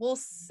 but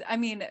I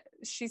mean,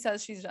 she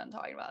says she's done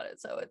talking about it.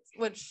 So it's,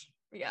 which,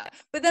 yeah.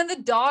 But then the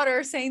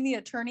daughter saying the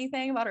attorney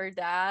thing about her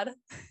dad.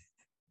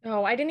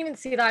 Oh, I didn't even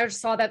see that. I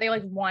just saw that they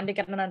like wanted to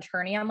get an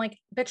attorney. I'm like,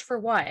 bitch, for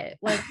what?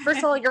 Like, first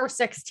of all, you're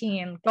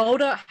 16. Go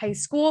to high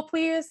school,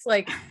 please.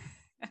 Like,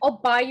 I'll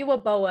buy you a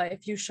boa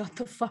if you shut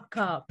the fuck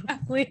up,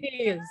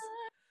 please.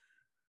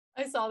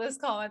 I saw this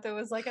comment that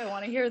was like, I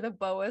want to hear the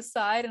boa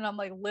side. And I'm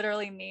like,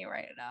 literally me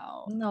right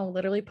now. No,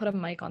 literally put a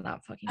mic on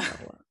that fucking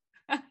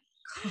boa.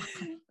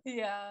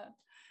 Yeah.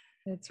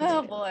 It's Oh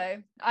ridiculous.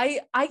 boy.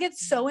 I get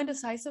so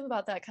indecisive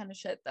about that kind of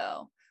shit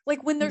though.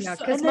 Like when there's Yeah,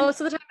 so, because and then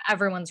most of the time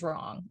everyone's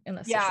wrong in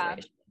this yeah,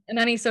 situation. In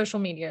any social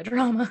media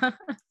drama.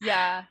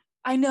 yeah.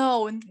 I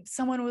know. And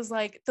someone was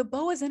like, the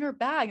boa's in her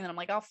bag. And then I'm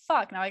like, oh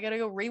fuck. Now I gotta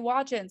go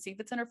rewatch it and see if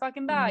it's in her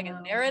fucking bag.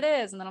 And there it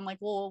is. And then I'm like,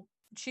 well,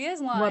 she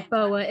is lying. What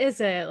boa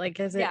is it? Like,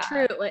 is it Yeah.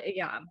 true? Like,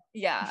 yeah.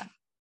 Yeah.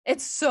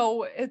 It's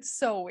so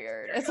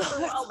weird. It's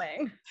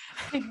overwhelming.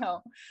 I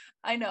know.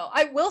 I know.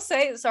 I will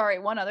say, sorry,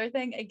 one other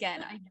thing.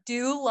 Again, I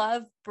do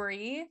love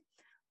Brie,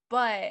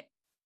 but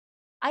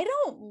I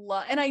don't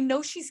love, and I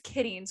know she's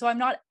kidding, so I'm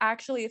not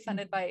actually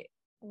offended by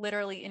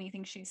literally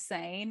anything she's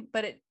saying,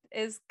 but it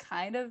is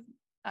kind of,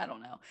 I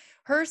don't know.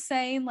 Her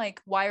saying,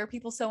 like, why are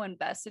people so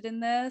invested in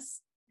this?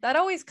 That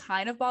always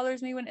kind of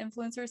bothers me when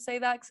influencers say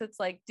that, because it's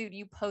like, dude,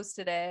 you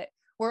posted it.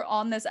 We're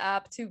on this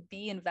app to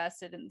be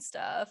invested in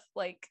stuff.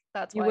 Like,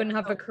 that's You why. wouldn't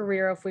have a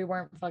career if we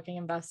weren't fucking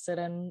invested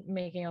in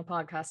making a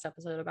podcast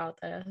episode about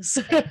this.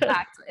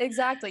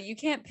 Exactly. You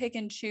can't pick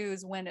and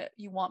choose when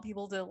you want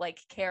people to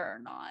like care or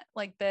not.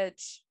 Like,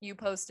 bitch, you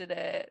posted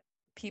it.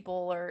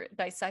 People are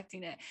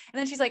dissecting it. And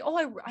then she's like,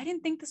 oh, I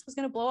didn't think this was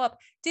going to blow up.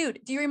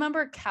 Dude, do you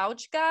remember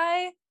Couch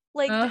Guy?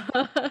 Like,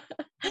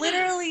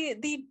 literally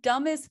the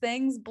dumbest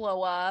things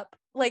blow up.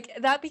 Like,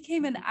 that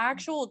became an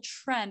actual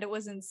trend. It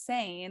was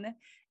insane.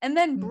 And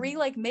then Brie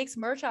like makes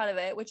merch out of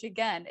it, which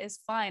again is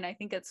fine. I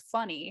think it's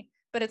funny.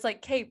 But it's like,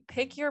 okay,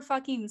 pick your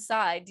fucking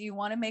side. Do you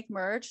want to make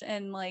merch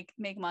and like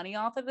make money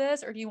off of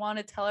this? Or do you want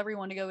to tell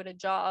everyone to go get a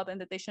job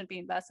and that they shouldn't be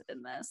invested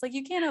in this? Like,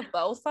 you can't have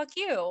both. Fuck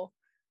you.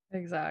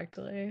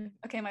 Exactly.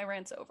 Okay, my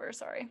rant's over.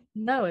 Sorry.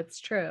 No, it's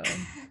true.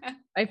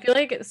 I feel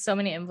like so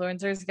many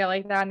influencers get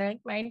like that and they're like,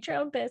 mind your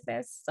own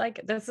business. Like,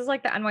 this is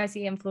like the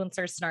NYC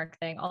influencer snark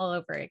thing all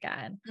over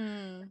again.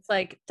 It's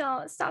like,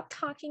 don't stop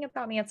talking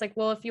about me. It's like,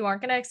 well, if you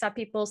aren't going to accept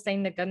people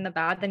saying the good and the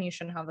bad, then you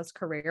shouldn't have this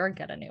career or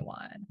get a new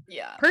one.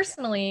 Yeah.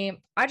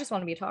 Personally, I just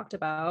want to be talked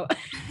about.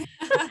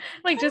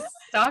 Like, just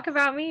talk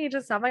about me.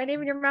 Just have my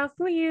name in your mouth,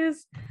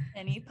 please.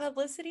 Any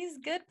publicity is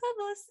good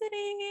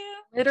publicity.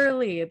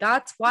 Literally.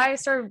 That's why I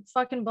started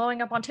fucking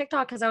blowing up on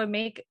TikTok, because I would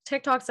make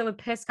TikToks that would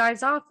piss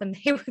guys off and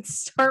they would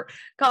start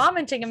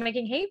commenting and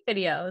making hate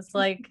videos.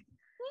 Like,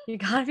 you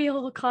gotta be a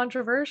little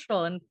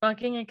controversial and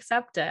fucking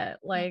accept it.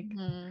 Like,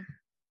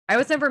 I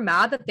was never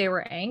mad that they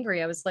were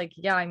angry. I was like,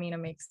 yeah, I mean, it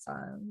makes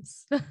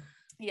sense.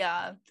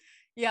 Yeah.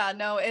 Yeah.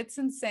 No, it's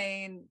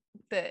insane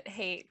that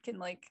hate can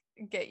like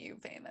get you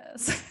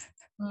famous.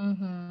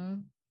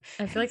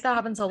 I feel like that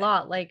happens a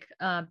lot. Like,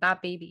 Bat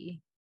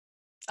Baby.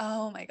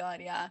 Oh my God.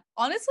 Yeah.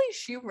 Honestly,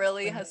 she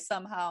really has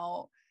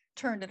somehow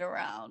turned it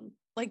around.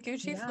 Like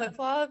Gucci flip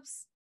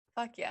flops.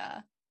 Fuck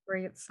yeah.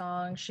 Great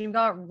song. She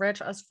got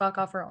rich as fuck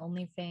off her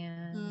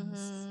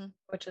OnlyFans,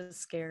 which is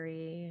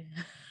scary.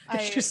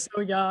 She's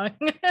so young.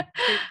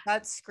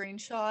 That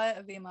screenshot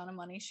of the amount of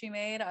money she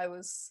made, I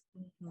was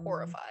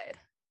horrified.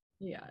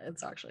 Yeah,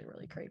 it's actually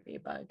really creepy,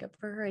 but good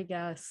for her, I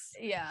guess.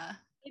 Yeah.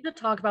 Need to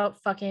talk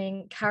about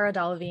fucking Cara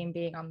Delevingne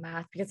being on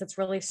meth because it's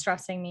really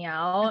stressing me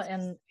out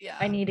and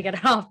I Yeah. need to get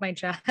it off my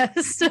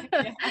chest.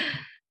 Yeah.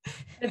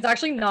 It's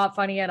actually not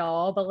funny at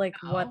all, but like,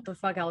 No. what the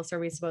fuck else are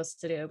we supposed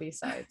to do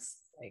besides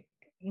like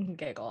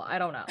giggle? I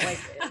don't know. Like,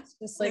 it's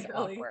just like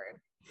Literally. awkward.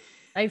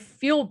 I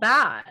feel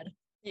bad.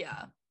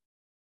 Yeah.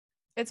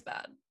 It's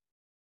bad.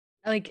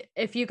 Like,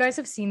 if you guys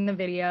have seen the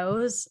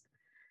videos,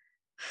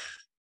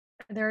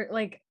 there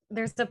like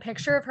there's a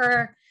picture of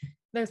her.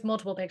 There's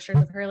multiple pictures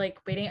of her like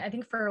waiting, I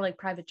think for like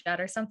private jet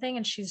or something,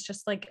 and she's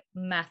just like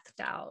methed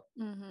out.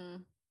 Mm-hmm.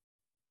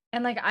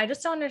 And like I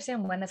just don't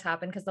understand when this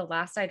happened because the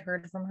last I'd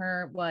heard from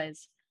her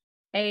was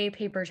A,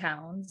 Paper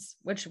Towns,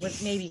 which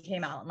was maybe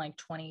came out in like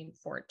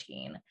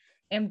 2014.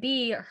 And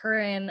B, her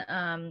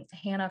and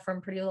Hannah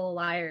from Pretty Little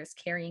Liars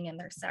carrying in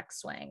their sex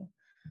swing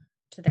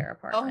to their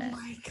Oh apartment.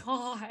 my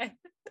God.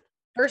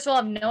 First of all,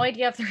 I have no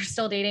idea if they're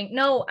still dating.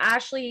 No,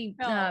 Ashley.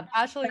 No,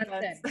 Ashley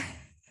Benson. Benson.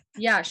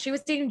 Yeah, she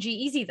was dating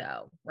G-Eazy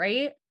though,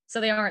 right? So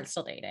they aren't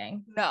still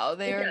dating. No,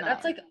 they are Yeah, not.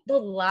 that's like the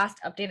last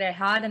update I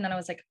had, and then I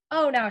was like,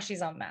 oh, now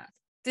she's on meth.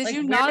 Did Like,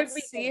 you where not did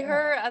we see go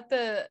her wrong? at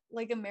the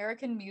like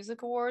American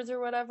Music Awards or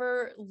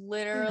whatever? No, I don't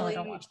Literally,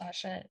 watch that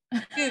shit.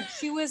 dude,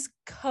 she was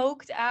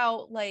coked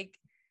out, like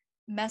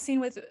messing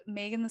with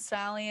Megan the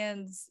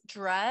Stallion's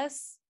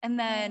dress, and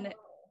then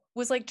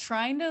was like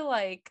trying to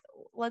like,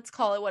 let's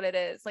call it what it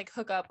is, like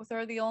hook up with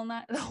her the whole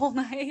night. The whole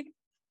night.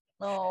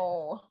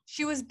 No.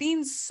 She was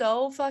being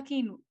so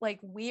fucking like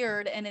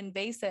weird and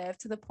invasive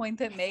to the point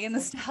that Megan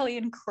the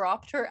Stallion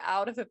cropped her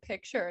out of a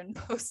picture and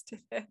posted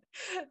it.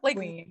 Like,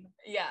 Queen.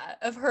 yeah,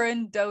 of her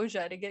and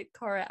Doja to get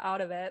Cara out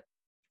of it.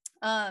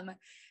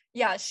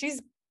 Yeah,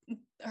 she's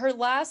her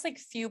last like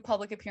few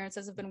public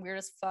appearances have been weird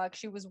as fuck.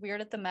 She was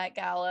weird at the Met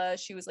Gala.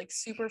 She was like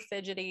super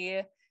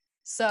fidgety.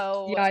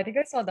 So Yeah, I think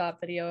I saw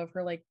that video of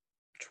her like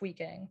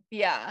tweaking.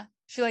 yeah,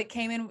 she like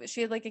came in,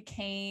 she had like a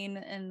cane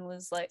and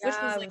was like, which was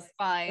Yeah, like it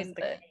fine, was the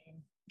but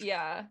cane.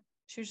 yeah,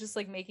 she was just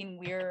like making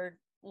weird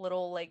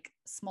little like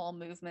small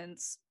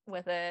movements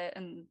with it.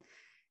 And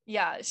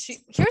yeah,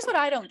 here's what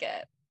I don't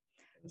get.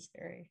 It was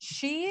scary.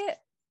 She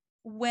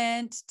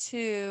went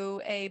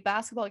to a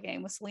basketball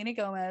game with Selena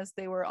Gomez.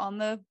 They were on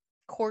the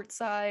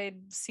courtside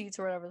seats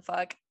or whatever the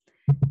fuck,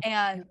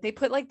 and they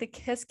put like the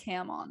kiss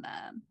cam on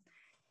them.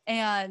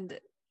 And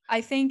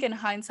I think in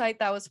hindsight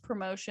that was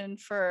promotion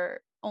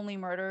for Only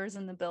Murders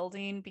in the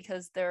Building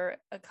because they're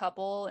a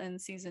couple in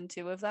season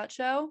 2 of that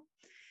show.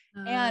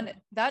 And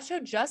that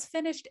show just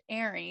finished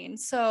airing.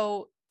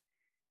 So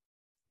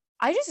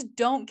I just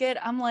don't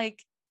get, I'm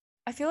like,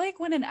 I feel like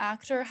when an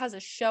actor has a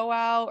show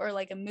out or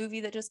like a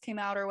movie that just came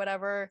out or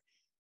whatever,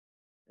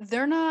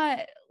 they're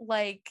not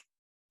like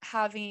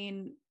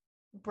having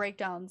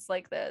breakdowns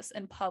like this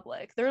in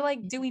public. They're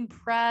like doing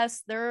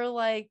press, they're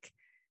like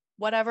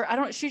whatever.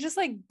 She just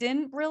like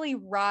didn't really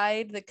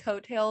ride the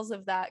coattails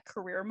of that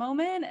career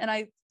moment. And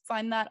I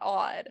find that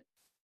odd.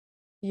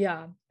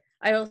 Yeah.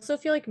 I also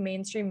feel like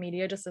mainstream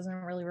media just isn't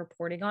really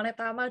reporting on it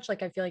that much.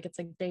 Like I feel like it's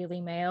like Daily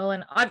Mail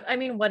and I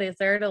mean, what is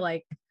there to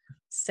like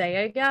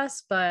say, I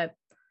guess, but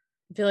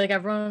I feel like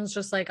everyone's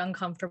just like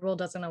uncomfortable,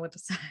 doesn't know what to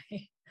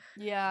say.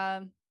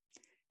 Yeah.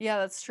 Yeah,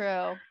 that's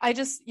true.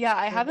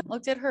 I haven't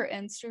looked at her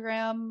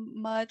Instagram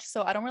much,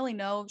 so I don't really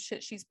know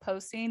shit she's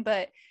posting,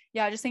 but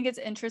yeah, I just think it's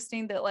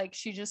interesting that like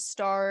she just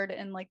starred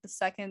in like the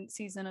second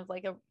season of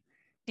like a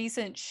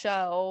decent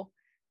show.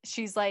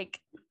 She's like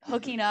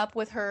hooking up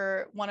with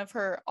one of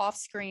her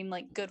off-screen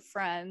like good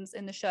friends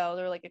in the show.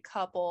 They're like a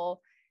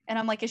couple. And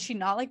I'm like, is she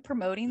not like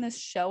promoting this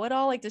show at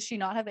all? Like, does she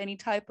not have any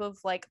type of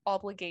like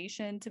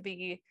obligation to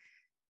be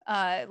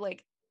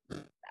like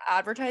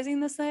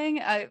advertising this thing?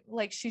 I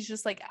like she's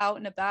just like out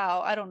and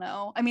about. I don't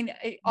know. I mean,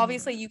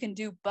 obviously you can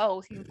do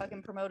both. You can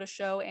fucking promote a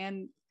show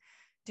and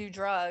do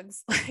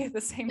drugs like at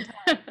the same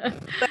time.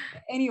 But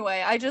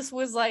anyway, I just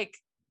was like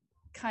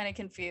kind of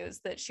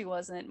confused that she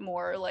wasn't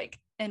more like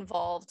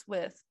involved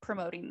with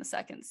promoting the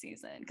second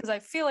season because I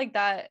feel like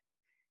that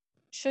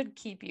should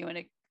keep you in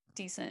a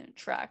decent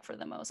track for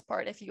the most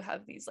part if you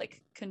have these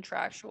like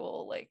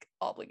contractual like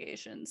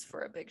obligations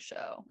for a big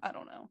show. I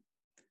don't know.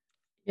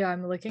 Yeah,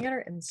 I'm looking at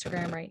her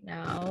Instagram right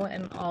now,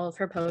 and all of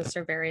her posts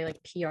are very like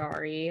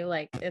PR-y.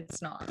 Like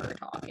it's not her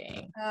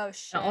talking. Oh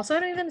shit. And also, I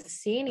don't even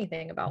see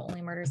anything about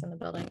Only Murders in the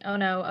Building. Oh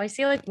no, I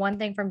see like one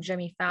thing from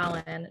Jimmy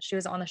Fallon. She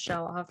was on the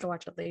show. I'll have to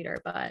watch it later,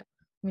 but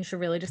I mean, she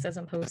really just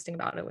isn't posting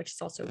about it, which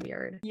is also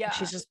weird. Yeah. Like,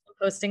 she's just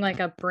posting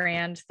like a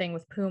brand thing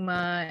with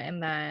Puma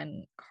and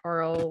then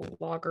Karl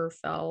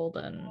Lagerfeld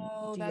and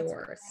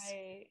Dior.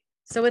 Right.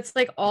 So it's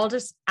like all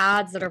just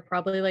ads that are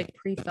probably like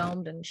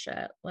pre-filmed and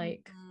shit.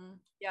 Like,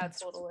 yeah,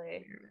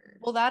 totally.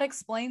 Well, that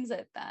explains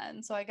it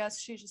then. So I guess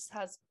she just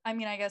has, I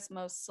mean, I guess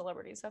most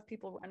celebrities have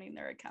people running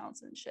their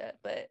accounts and shit,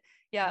 but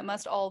yeah, it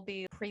must all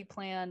be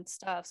pre-planned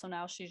stuff. So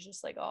now she's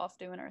just like off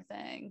doing her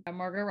thing.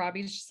 Margot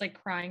Robbie's just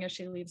like crying as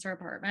she leaves her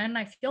apartment.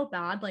 I feel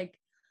bad, like,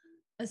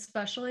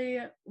 especially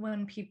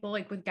when people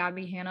like with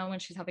Gabby Hanna, when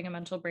she's having a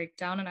mental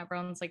breakdown and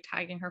everyone's like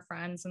tagging her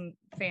friends and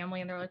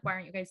family and they're like, why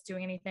aren't you guys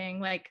doing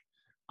anything? Like,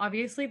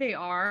 obviously they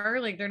are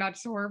like, they're not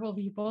just horrible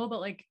people,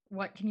 but like,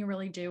 what can you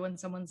really do when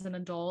someone's an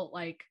adult,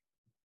 like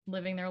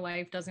living their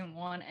life, doesn't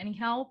want any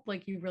help?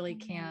 Like, you really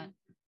can't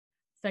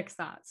fix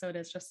that. So it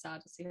is just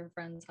sad to see her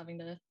friends having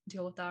to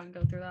deal with that and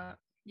go through that.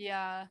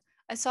 Yeah.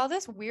 I saw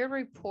this weird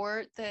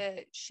report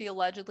that she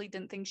allegedly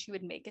didn't think she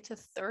would make it to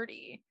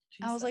 30.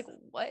 I was like,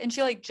 Jesus. what? And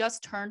she like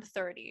just turned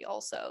 30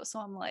 also. So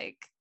I'm like,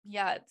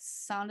 yeah, it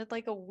sounded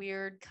like a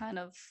weird kind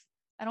of,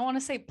 I don't want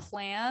to say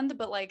planned,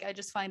 but like I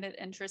just find it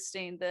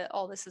interesting that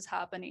all this is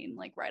happening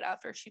like right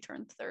after she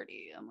turned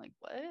 30. I'm like,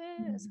 what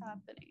is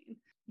happening?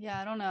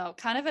 Yeah, I don't know.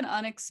 Kind of an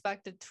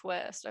unexpected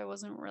twist. I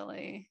wasn't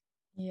really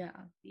Yeah.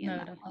 seeing No,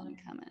 that one definitely.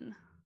 coming.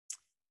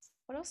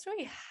 What else do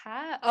we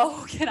have?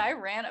 Oh, can I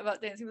rant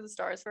about Dancing with the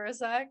Stars for a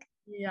sec?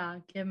 Yeah,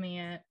 give me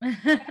it.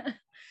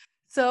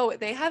 So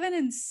they have an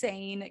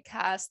insane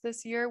cast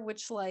this year,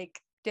 which like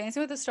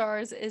Dancing with the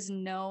Stars is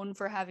known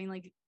for having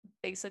like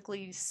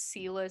basically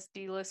C-list,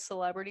 D-list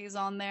celebrities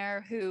on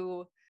there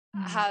who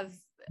have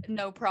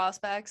no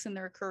prospects in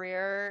their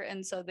career.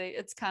 And so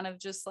it's kind of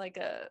just like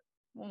a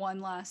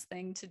one last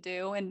thing to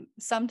do. And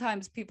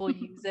sometimes people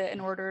use it in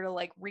order to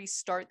like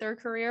restart their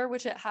career,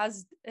 which it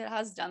has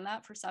done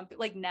that for some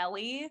people, like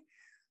Nelly.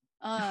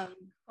 Um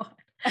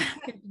I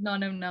did not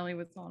know Nelly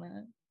was on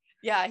it.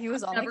 yeah, he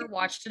was on like Never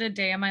watched it a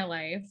day in my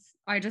life.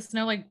 I just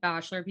know like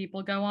Bachelor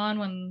people go on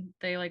when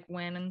they like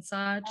win and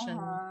such. And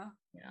uh-huh.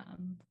 yeah,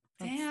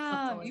 that's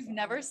Damn, all I you've saw.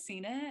 never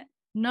seen it?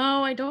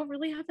 No, I don't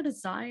really have a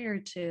desire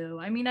to.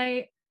 I mean,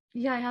 I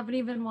haven't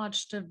even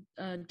watched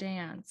a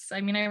dance.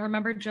 I mean, I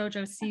remember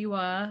JoJo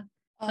Siwa,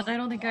 but Oh I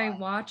don't think I God.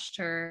 watched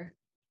her.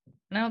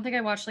 And I don't think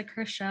I watched like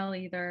Chriselle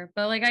either.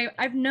 But like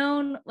I've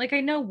known, like I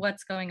know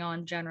what's going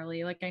on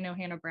generally. Like I know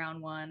Hannah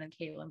Brown won and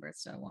Caitlin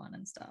Bristow won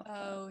and stuff. But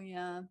Oh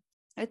yeah.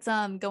 It's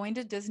going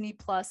to Disney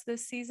Plus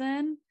this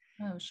season.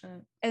 oh shit.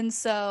 And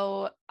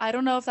so I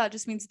don't know if that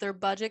just means their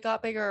budget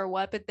got bigger or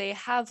what, but they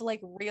have like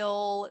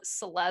real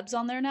celebs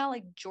on there now.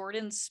 Like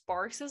Jordan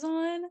Sparks is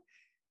on,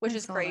 which I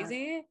is saw that.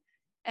 crazy.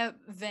 And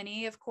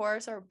Vinny, of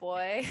course, our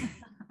boy.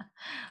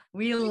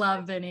 We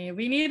love Vinny.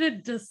 We need to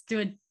just do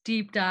a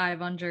deep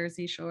dive on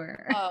Jersey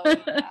Shore. Oh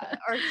yeah.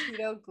 Our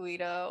Keto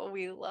Guido.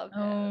 We love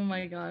Oh him.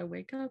 my god,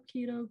 wake up,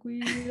 Keto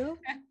Guido.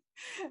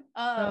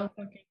 um So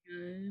fucking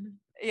good.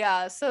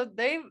 yeah, so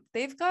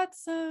they've got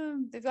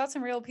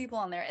some real people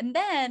on there. And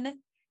then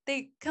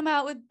they come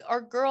out with our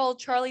girl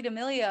Charlie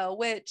D'Amelio,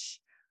 which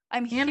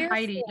I'm And here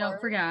Heidi, don't for.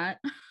 forget.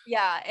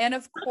 Yeah, and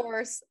of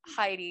course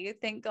Heidi,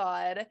 thank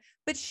God.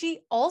 But she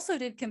also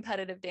did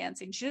competitive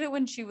dancing. She did it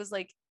when she was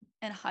like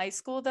in high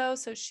school though,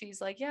 so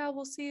she's like, yeah,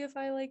 we'll see if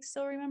I like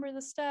still remember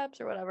the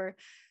steps or whatever.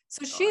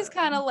 So she's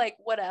kind of like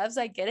whatevs,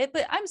 I get it,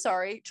 but I'm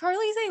sorry,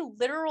 Charlie's a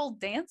literal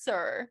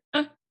dancer.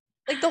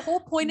 Like the whole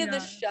point of the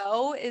Yeah.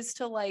 show is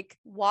to like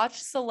watch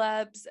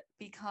celebs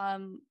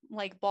become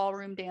like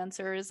ballroom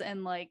dancers,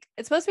 and like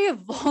it's supposed to be a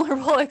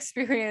vulnerable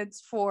experience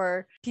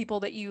for people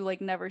that you like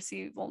never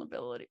see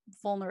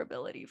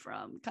vulnerability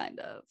from, kind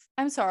of.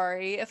 I'm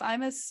sorry if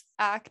I'm a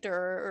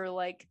actor or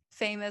like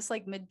famous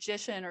like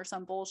magician or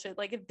some bullshit,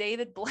 like if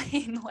David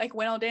Blaine like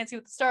went on Dancing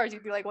with the Stars,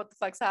 you'd be like, what the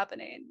fuck's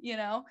happening, you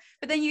know?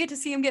 But then you get to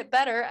see him get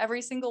better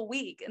every single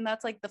week, and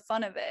that's like the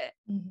fun of it.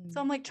 So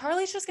I'm like,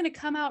 Charlie's just gonna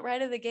come out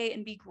right of the gate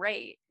and be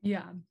great.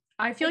 Yeah.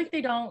 I feel like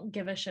they don't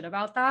give a shit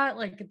about that.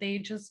 Like they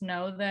just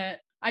know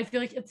that. I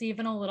feel like it's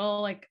even a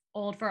little like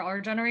old for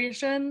our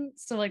generation.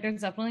 So like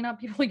there's definitely not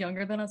people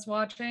younger than us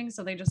watching.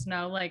 So they just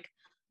know like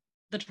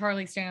the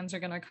Charlie stands are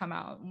gonna come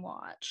out and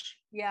watch.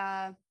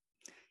 Yeah.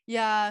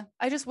 Yeah.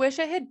 I just wish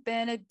it had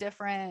been a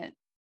different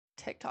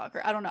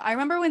TikToker. I don't know. I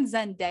remember when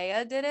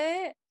Zendaya did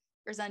it,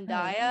 or Oh,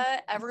 Zendaya,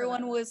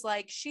 everyone was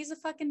like, she's a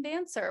fucking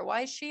dancer.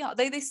 Why is she on?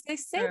 They say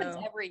this true.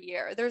 every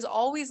year. There's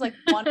always like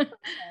one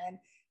person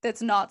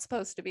that's not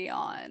supposed to be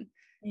on.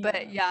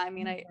 But Yeah. yeah, I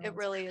mean, it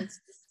really is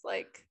just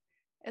like,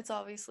 it's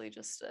obviously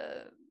just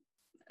a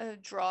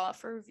draw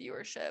for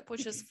viewership,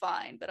 which is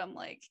fine. But I'm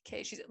like,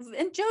 okay, she's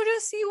and JoJo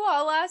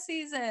Siwa last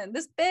season.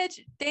 This bitch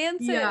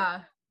dances.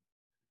 Yeah.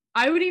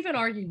 I would even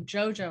argue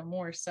JoJo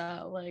more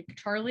so. Like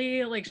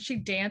Charlie, like she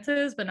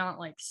dances, but not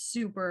like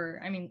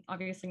super. I mean,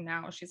 obviously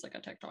now she's like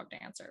a TikTok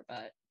dancer,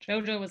 but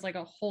JoJo was like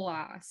a whole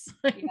ass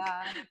like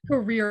Yeah.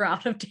 career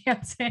out of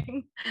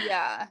dancing.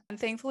 Yeah. And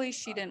thankfully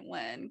she didn't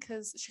win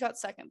because she got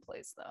second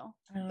place though.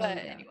 Oh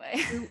But yeah. anyway,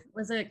 Who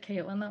was it?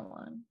 Caitlin that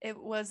won. it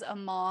was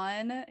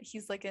Amon.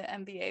 He's like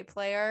an NBA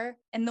player.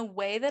 And the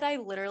way that I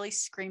literally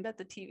screamed at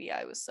the TV,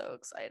 I was so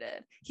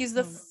excited. He's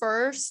the Oh,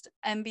 first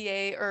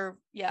NBA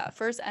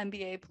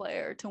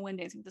player to win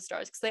Dancing with the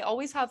Stars, because they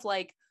always have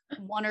like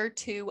one or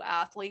two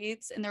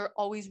athletes and they're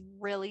always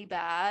really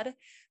bad.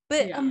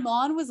 But yeah.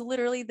 Amon was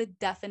literally the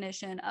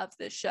definition of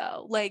the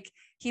show. Like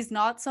he's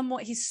not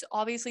someone, he's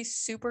obviously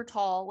super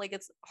tall. Like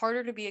it's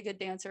harder to be a good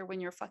dancer when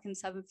you're fucking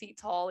 7 feet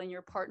tall and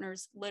your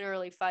partner's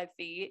literally 5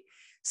 feet.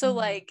 So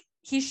like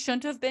he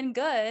shouldn't have been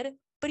good,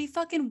 but he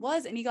fucking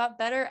was, and he got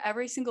better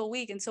every single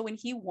week. And so when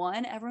he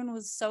won, everyone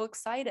was so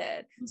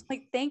excited. So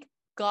like, thank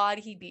God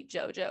he beat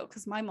JoJo,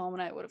 because my mom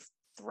and I would have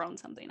thrown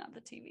something at the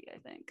TV, I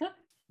think.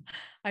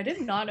 I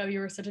did not know you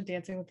were such a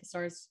Dancing with the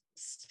Stars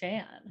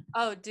stan.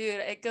 Oh,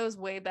 dude, it goes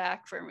way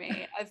back for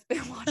me. I've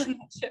been watching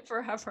that shit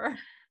forever.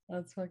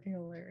 That's fucking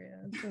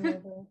hilarious. I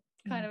love it.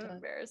 Kind of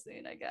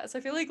embarrassing, I guess.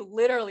 I feel like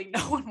literally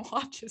no one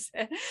watches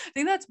it. I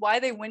think that's why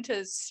they went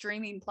to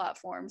streaming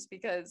platforms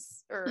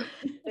or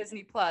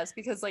Disney Plus,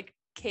 because like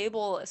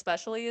cable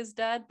especially is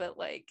dead, but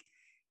like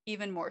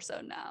even more so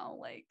now.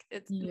 Like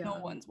it's no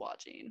one's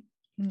watching.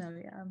 No,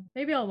 yeah.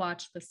 Maybe I'll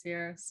watch this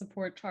year.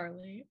 Support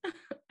Charlie.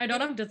 I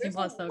don't have Disney There's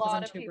Plus a though because lot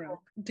I'm of too people. broke.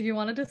 Do you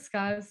want to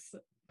discuss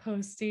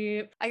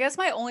Posty? I guess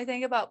my only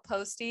thing about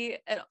Posty,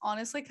 it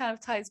honestly kind of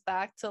ties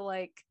back to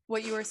like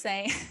what you were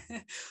saying,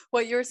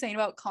 what you were saying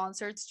about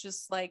concerts,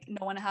 just like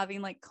no one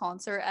having like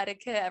concert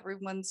etiquette.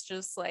 Everyone's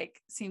just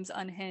like seems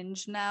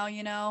unhinged now,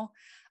 you know?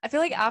 I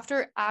feel like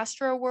after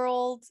Astro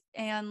World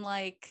and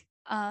like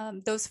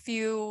those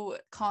few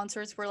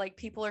concerts where like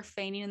people are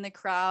fainting in the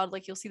crowd,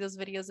 like you'll see those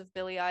videos of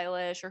Billie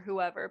Eilish or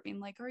whoever being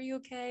like, "Are you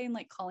okay?" and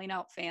like calling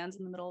out fans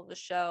in the middle of the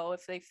show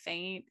if they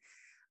faint.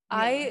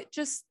 I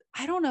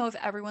don't know if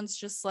everyone's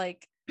just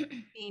like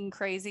being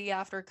crazy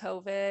after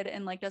COVID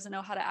and like doesn't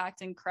know how to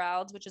act in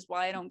crowds, which is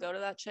why I don't go to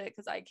that shit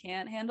because I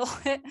can't handle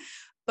it.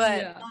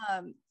 But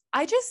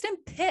I just am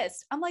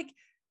pissed. I'm like,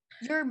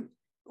 you're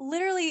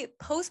literally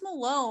Post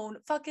Malone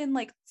fucking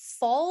like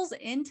falls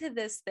into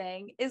this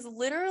thing, is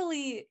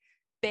literally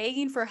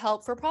begging for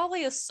help for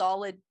probably a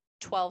solid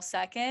 12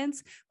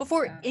 seconds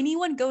before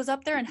anyone goes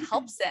up there and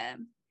helps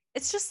him.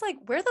 It's just like,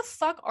 where the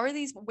fuck are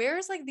these?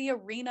 Where's like the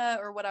arena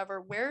or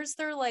whatever? Where's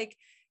their like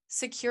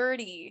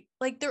security?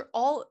 Like they're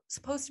all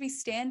supposed to be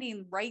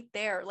standing right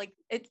there. Like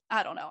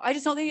I don't know. I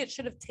just don't think it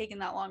should have taken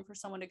that long for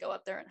someone to go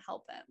up there and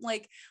help him.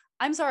 Like,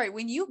 I'm sorry,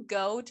 when you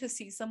go to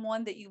see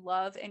someone that you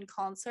love in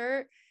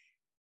concert,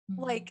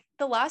 like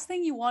the last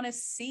thing you want to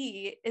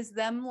see is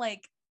them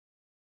like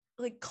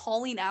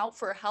calling out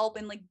for help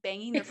and like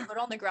banging their foot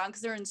on the ground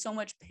because they're in so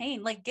much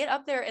pain. Like get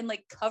up there and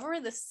like cover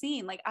the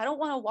scene. Like I don't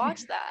want to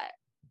watch that.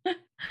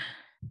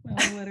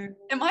 No,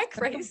 Am I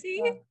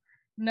crazy?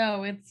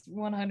 No, it's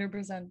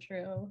 100%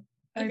 true.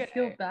 Okay. I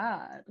feel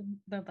bad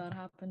that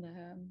happened to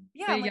him.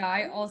 Yeah, But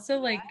I also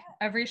like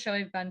every show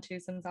I've been to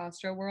since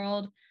Astro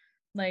World,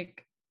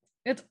 like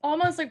it's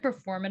almost like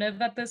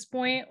performative at this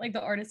point. Like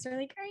the artists are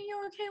like, "Are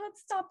you okay?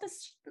 Let's stop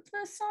this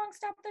song,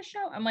 stop the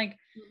show." I'm like,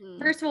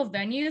 first of all,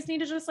 venues need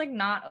to just like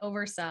not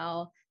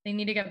oversell. They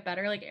need to get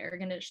better like air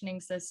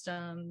conditioning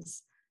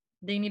systems.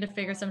 They need to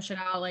figure some shit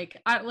out.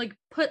 Like I like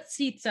put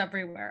seats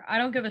everywhere. I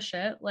don't give a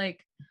shit.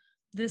 Like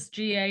this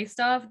GA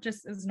stuff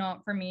just is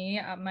not for me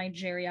at my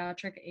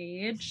geriatric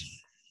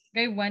age.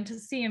 I went to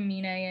see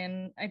Amine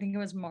in I think it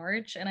was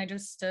March, and I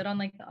just stood on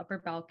like the upper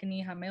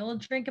balcony, had my little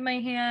drink in my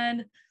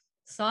hand,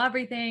 saw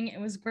everything. It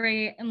was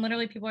great. And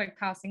literally people were like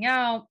passing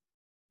out,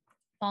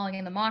 falling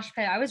in the mosh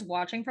pit. I was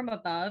watching from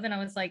above and I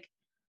was like,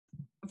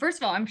 first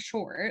of all, I'm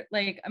short.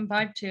 Like I'm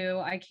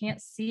 5'2". I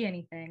can't see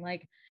anything.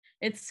 Like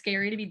it's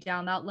scary to be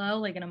down that low,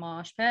 like in a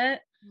mosh pit.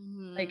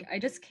 Like I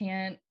just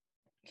can't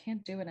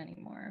do it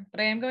anymore.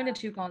 But I am going to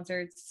 2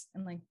 concerts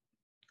in like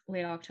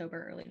late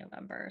October, early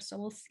November. So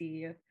we'll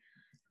see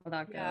how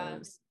that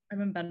goes. I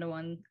haven't been to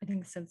one, I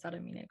think, since that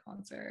Amine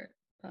concert,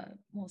 but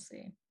we'll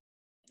see.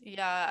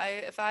 Yeah,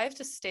 if I have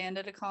to stand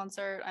at a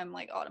concert, I'm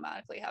like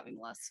automatically having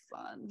less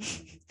fun.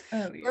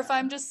 Oh, yeah. Or if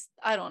I'm just,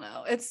 I don't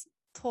know. It's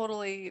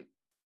totally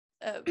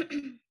a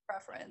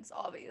preference,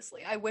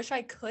 obviously. I wish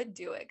I could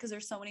do it because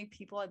there's so many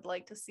people I'd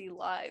like to see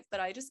live, but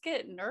I just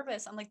get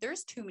nervous. I'm like,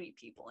 there's too many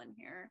people in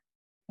here.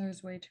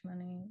 There's way too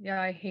many.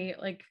 Yeah, I hate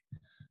like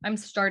I'm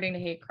starting to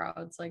hate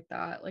crowds like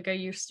that. Like I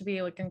used to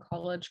be like in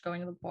college going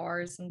to the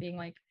bars and being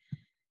like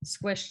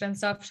squished and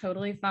stuff,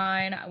 totally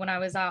fine. When I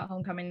was at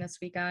homecoming this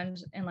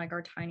weekend in like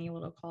our tiny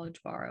little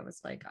college bar, I was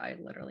like, I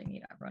literally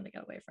need everyone to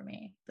get away from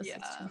me. This is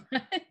too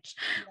much.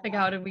 Like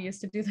how did we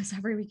used to do this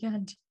every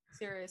weekend?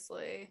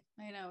 Seriously,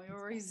 I know, we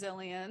were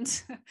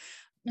resilient.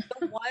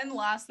 The one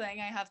last thing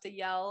I have to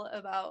yell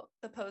about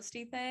the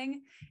Posty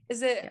thing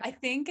is I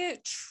think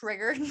it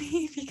triggered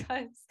me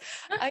because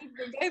I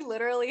think I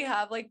literally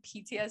have like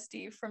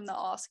PTSD from the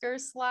Oscar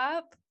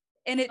slap.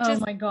 And it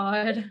just, oh my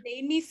God, it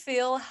made me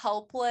feel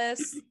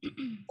helpless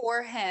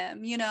for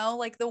him, you know,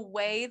 like the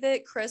way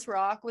that Chris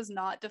Rock was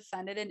not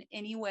defended in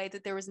any way,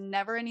 that there was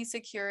never any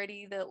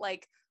security that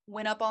like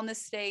went up on the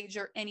stage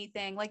or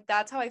anything. Like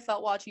that's how I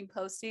felt watching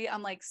Posty.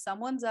 I'm like,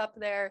 someone's up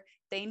there,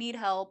 they need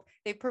help.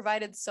 They've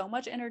provided so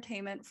much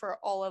entertainment for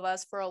all of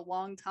us for a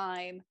long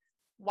time.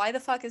 Why the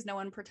fuck is no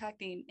one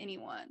protecting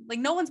anyone? Like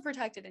no one's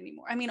protected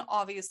anymore. I mean,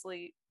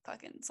 obviously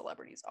fucking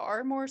celebrities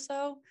are more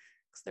so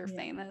because they're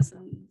famous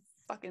and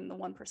fucking the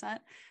 1%,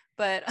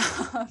 but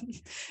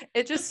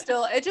it just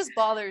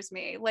bothers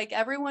me. Like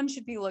everyone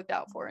should be looked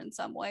out for in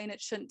some way, and it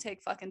shouldn't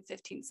take fucking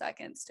 15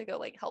 seconds to go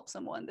like help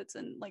someone that's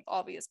in like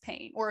obvious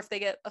pain, or if they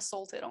get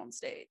assaulted on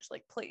stage,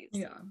 like please.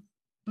 Yeah,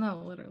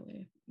 no,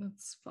 literally,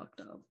 that's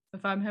fucked up.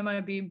 If I'm him,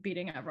 I'd be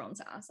beating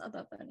everyone's ass at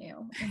that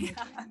venue.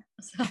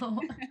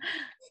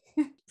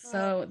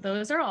 So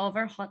those are all of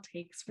our hot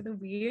takes for the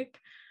week.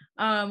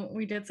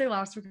 We did say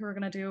last week we were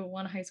gonna do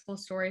one high school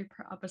story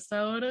per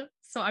episode.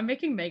 So I'm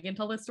making Megan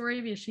tell this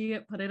story because she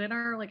put it in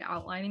her like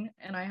outlining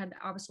and I had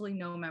absolutely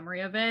no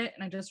memory of it.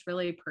 And I just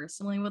really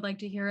personally would like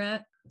to hear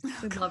it.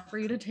 So I'd love for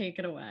you to take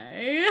it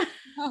away.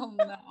 Oh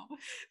no.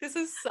 This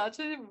is such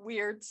a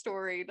weird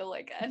story to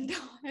like end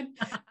on.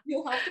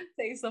 You'll have to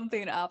say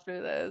something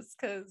after this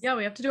because Yeah,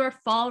 we have to do our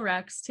fall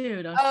recs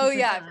too. Don't oh you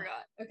yeah, I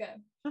forget. forgot.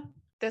 Okay.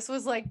 This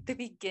was like the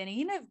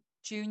beginning of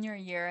junior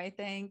year, I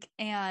think.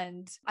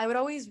 And I would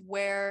always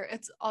wear,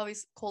 it's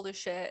always cold as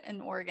shit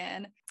in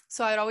Oregon.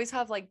 So I'd always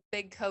have like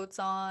big coats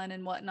on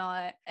and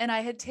whatnot. And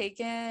I had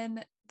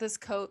taken this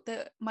coat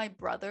that my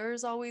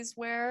brothers always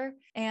wear.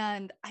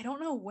 And I don't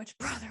know which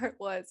brother it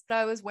was, but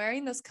I was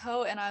wearing this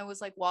coat and I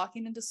was like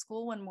walking into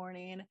school one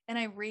morning and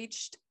I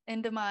reached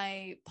into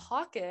my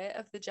pocket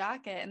of the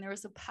jacket and there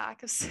was a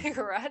pack of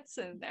cigarettes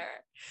in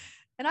there.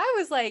 And I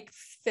was like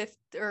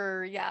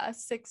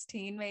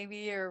 16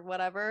 maybe or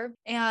whatever.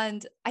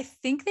 And I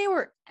think they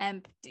were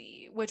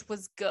empty, which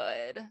was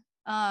good.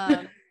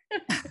 I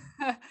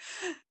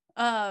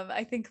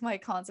think my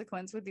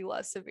consequence would be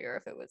less severe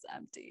if it was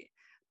empty.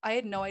 I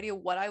had no idea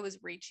what I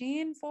was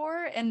reaching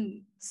for.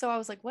 And so I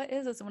was like, what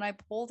is this? And when I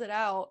pulled it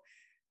out,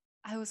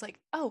 I was like,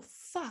 oh,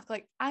 fuck,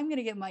 like I'm going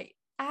to get my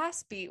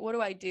ass beat. What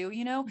do I do?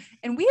 You know?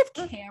 And we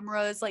have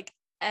cameras like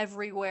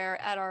everywhere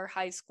at our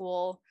high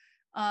school.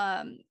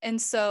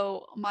 And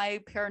so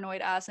my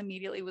paranoid ass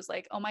immediately was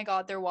like, oh my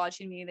God, they're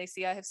watching me. They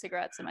see I have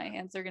cigarettes in my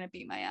hands. They're going to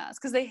beat my ass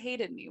because they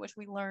hated me, which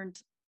we learned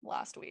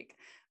last week.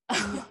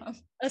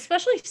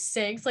 Especially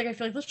cigs. Like, I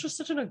feel like that's just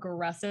such an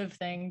aggressive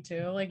thing,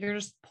 too. Like, you're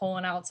just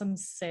pulling out some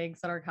cigs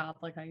at our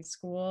Catholic high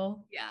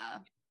school. Yeah.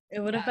 It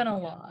would have been a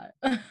lot.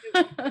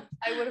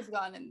 I would have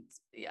gone and,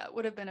 yeah, it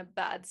would have been a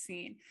bad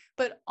scene.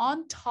 But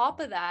on top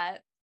of that,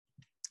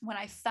 when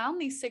I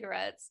found these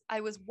cigarettes,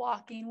 I was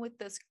walking with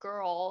this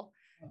girl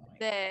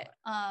that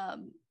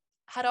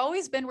had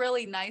always been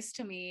really nice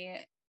to me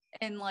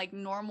and like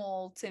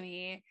normal to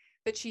me,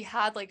 but she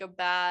had like a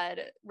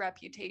bad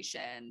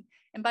reputation.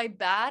 And by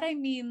bad, I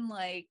mean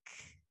like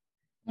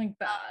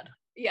bad.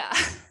 Yeah.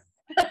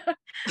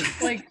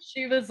 Like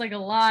she was like a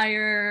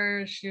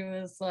liar. She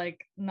was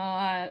like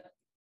not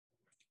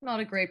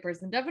a great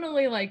person.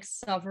 Definitely like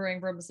suffering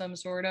from some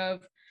sort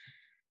of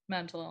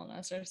mental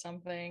illness or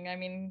something. I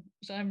mean,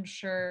 I'm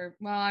sure,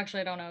 well,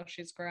 actually I don't know if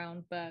she's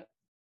grown, but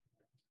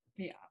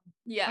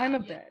yeah. I'm a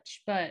bitch,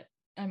 but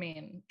I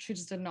mean, she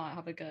just did not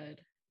have a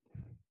good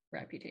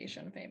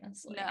reputation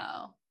famously.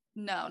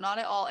 No, not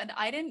at all. And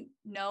I didn't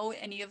know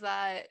any of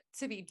that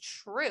to be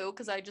true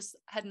because I just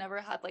had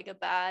never had like a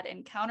bad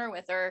encounter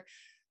with her.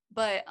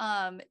 But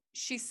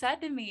she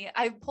said to me,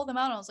 I pulled them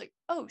out and I was like,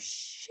 oh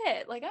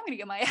shit, like I'm gonna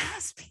get my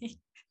ass beat.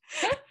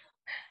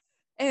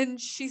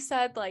 And she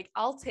said, like,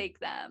 I'll take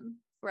them,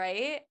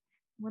 right?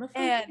 What a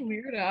fucking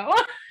weirdo.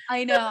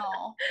 I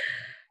know.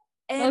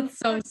 And that's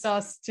so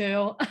sus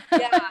too.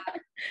 Yeah.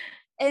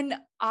 And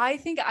I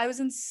think I was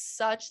in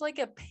such like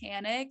a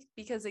panic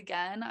because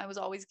again, I was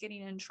always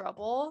getting in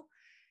trouble.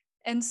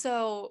 And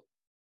so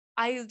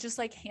I just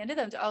like handed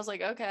them to, I was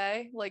like,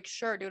 okay, like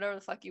sure, do whatever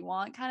the fuck you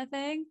want kind of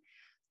thing.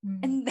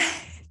 Mm-hmm. And then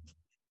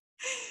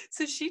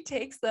so she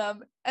takes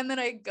them and then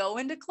I go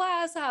into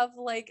class, have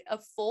like a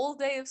full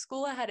day of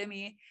school ahead of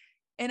me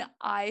and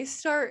I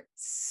start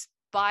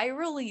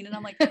spiraling and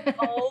I'm like,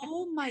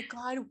 oh my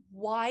God,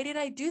 why did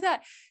I do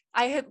that?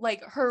 I had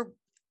like her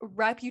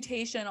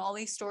reputation, all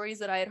these stories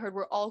that I had heard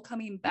were all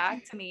coming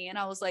back to me and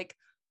I was like,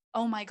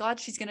 oh my God,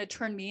 she's gonna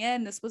turn me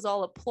in. This was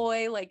all a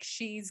ploy. Like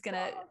she's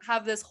gonna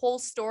have this whole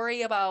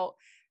story about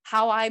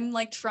how I'm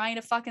like trying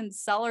to fucking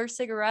sell her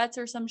cigarettes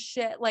or some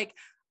shit. Like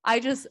I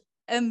just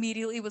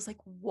immediately was like,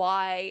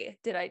 why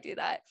did I do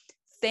that?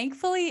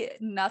 Thankfully,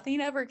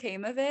 nothing ever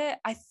came of it.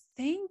 I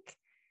think,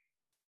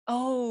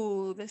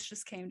 oh, this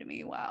just came to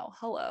me. Wow.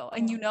 Hello.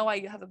 And you know,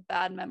 I have a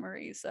bad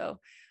memory. So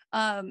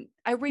I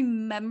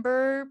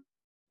remember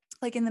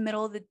like in the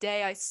middle of the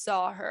day, I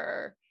saw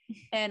her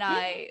and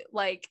I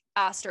like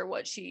asked her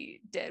what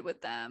she did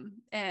with them.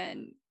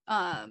 And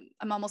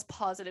I'm almost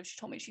positive she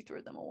told me she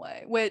threw them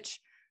away, which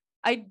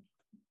I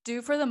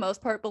do for the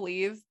most part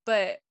believe,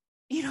 but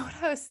you know what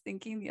I was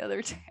thinking the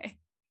other day?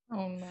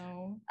 Oh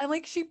no. I'm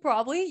like, she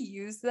probably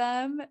used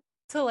them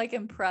to like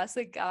impress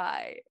a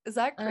guy. Is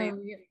that crazy?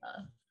 Oh,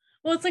 yeah.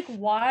 Well, it's like,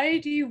 why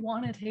do you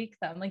want to take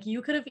them? Like,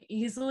 you could have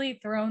easily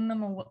thrown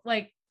them away.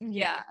 Like,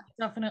 yeah.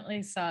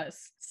 Definitely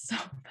sus. So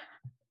bad.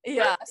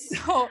 Yeah.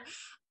 So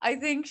I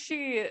think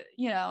she,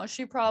 you know,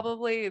 she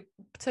probably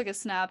took a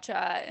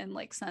Snapchat and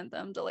like sent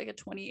them to like a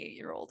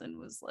 28-year-old and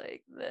was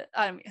like,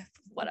 I mean,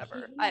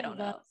 whatever. I don't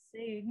know.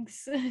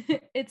 It's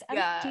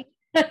empty.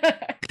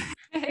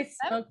 I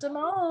smoked them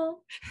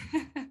all.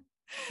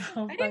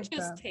 I didn't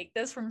just take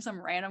this from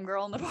some random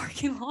girl in the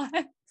parking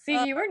lot.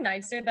 See, you were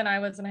nicer than I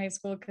was in high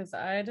school because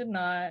I did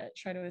not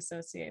try to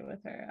associate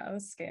with her. I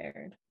was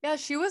scared. Yeah,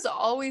 she was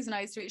always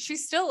nice to me. She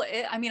still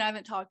is. I mean, I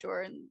haven't talked to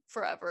her in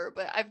forever,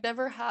 but I've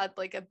never had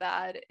like a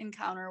bad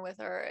encounter with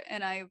her.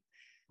 And I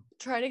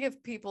try to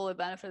give people a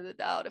benefit of the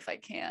doubt if I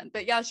can.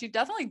 But yeah, she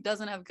definitely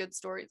doesn't have good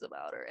stories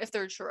about her if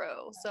they're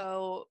true.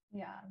 So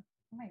yeah.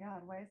 Oh my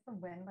god, why is the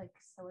wind like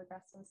so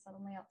aggressive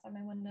suddenly outside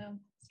my window?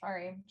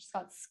 Sorry, just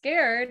got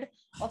scared.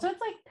 Also,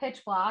 it's like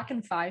pitch black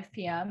and 5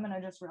 p.m. and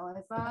I just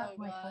realized that. Oh, I'm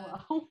like,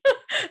 God. hello.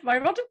 Am I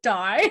about to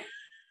die?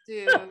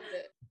 dude,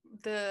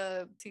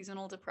 the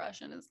seasonal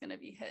depression is gonna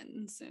be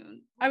hitting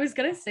soon. I was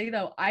gonna say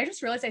though, I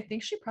just realized I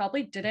think she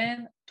probably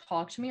didn't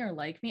talk to me or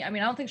like me. I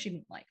mean, I don't think she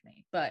didn't like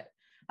me, but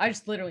I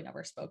just literally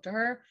never spoke to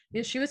her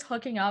because she was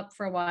hooking up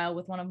for a while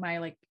with one of my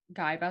like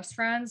guy best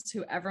friends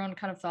who everyone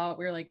kind of thought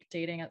we were like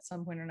dating at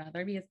some point or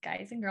another because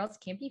guys and girls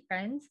can't be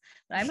friends,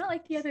 but I'm not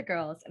like the other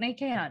girls and I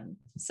can.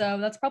 So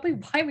that's probably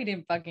why we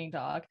didn't fucking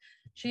talk.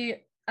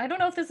 I don't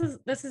know if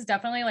this is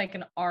definitely like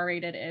an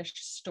R-rated ish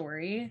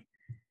story.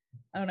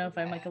 I don't know if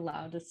I'm like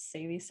allowed to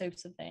say these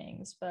types of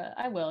things, but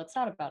I will. It's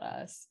not about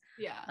us.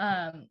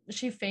 Yeah.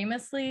 She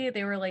famously,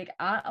 they were like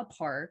at a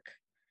park,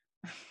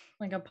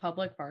 like a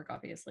public park,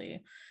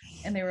 obviously,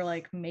 and they were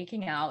like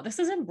making out. This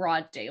is in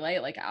broad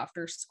daylight, like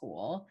after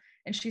school,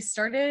 and she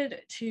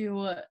started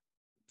to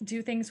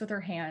do things with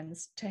her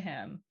hands to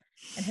him,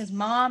 and his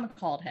mom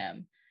called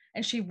him,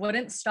 and she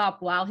wouldn't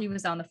stop while he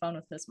was on the phone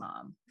with his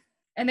mom,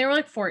 and they were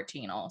like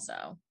 14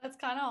 also. That's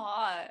kind of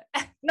hot.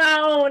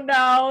 No,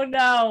 no,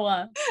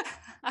 no.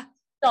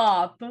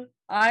 Stop.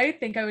 I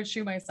think I would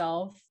shoot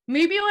myself.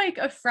 Maybe like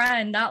a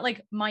friend, not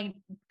like my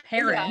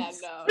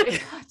parents. Yeah, no.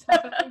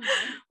 Yeah,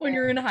 when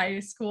you're in high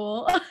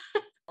school.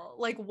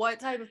 Like, what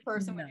type of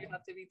person would you No.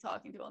 have to be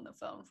talking to on the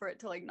phone for it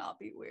to like not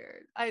be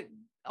weird?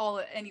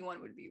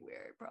 Anyone would be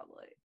weird,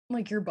 probably.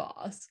 Like your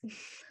boss.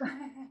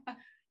 I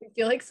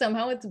feel like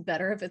somehow it's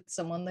better if it's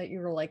someone that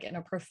you're like in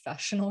a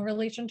professional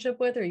relationship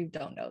with or you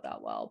don't know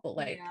that well, but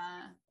like,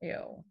 Yeah.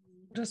 ew,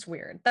 just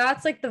weird.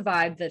 That's like the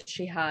vibe that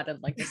she had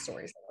of like the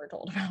stories that were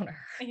told about her.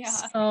 Yeah.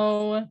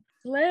 So,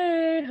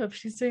 Slay, hope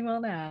she's doing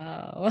well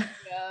now.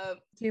 Yep.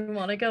 Do you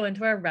want to go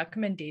into our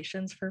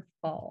recommendations for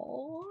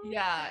fall?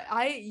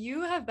 Yeah,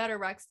 you have better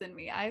recs than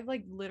me. I have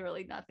like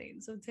literally nothing,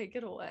 so take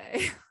it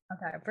away.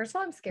 Okay, first of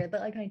all, I'm scared that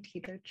like my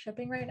teeth are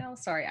chipping right now.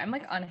 Sorry, I'm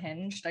like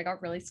unhinged. I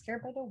got really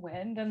scared by the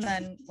wind, and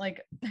then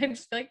like I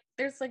just feel like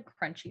there's like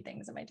crunchy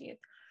things in my teeth.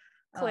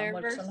 Claire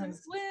Which versus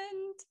sometimes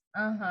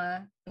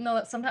wind. no,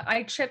 that sometimes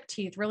I chip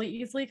teeth really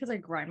easily because I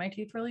grind my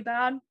teeth really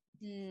bad.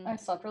 I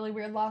slept really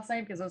weird last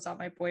night because I was at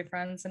my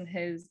boyfriend's and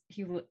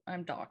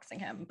I'm doxing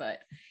him,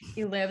 but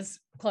he lives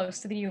close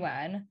to the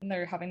UN and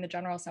they're having the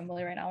General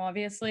Assembly right now,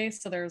 obviously.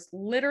 So there's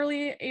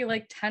literally a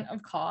like tent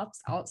of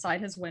cops outside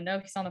his window.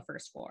 He's on the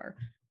first floor,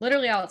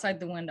 literally outside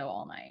the window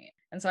all night.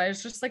 And so I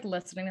was just like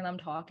listening to them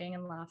talking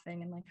and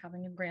laughing and like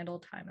having a grand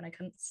old time and I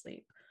couldn't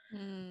sleep.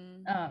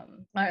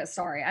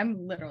 Sorry,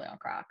 I'm literally on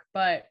crack,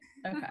 but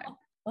okay.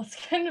 Let's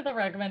get into the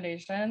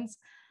recommendations.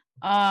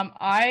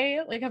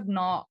 I like have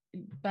not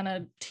been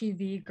a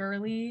TV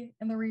girly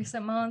in the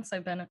recent months.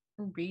 I've been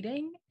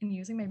reading and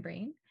using my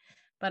brain,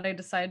 but I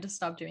decided to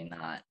stop doing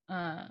that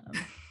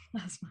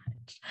as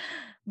much.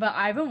 But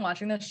I've been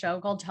watching this show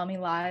called Tell Me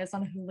Lies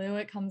on Hulu.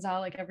 It comes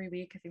out like every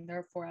week. I think there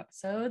are 4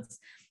 episodes.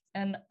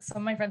 And some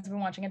of my friends have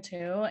been watching it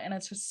too. And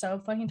it's just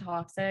so fucking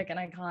toxic and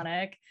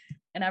iconic.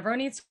 And everyone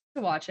needs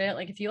to watch it.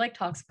 Like if you like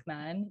toxic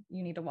men,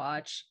 you need to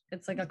watch.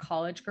 It's like a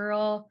college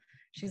girl.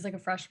 She's like a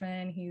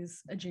freshman,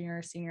 he's a junior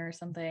or senior or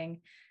something,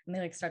 and they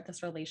like start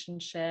this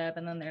relationship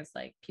and then there's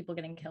like people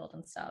getting killed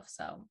and stuff.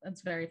 So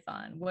it's very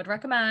fun. Would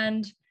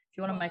recommend if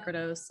you want to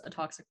microdose a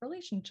toxic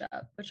relationship,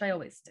 which I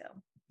always do.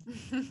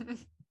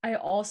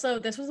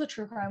 This was a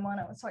true crime one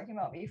I was talking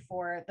about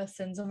before, The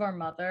Sins of Our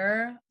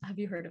Mother. Have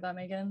you heard of that,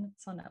 Megan?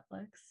 It's on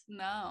Netflix.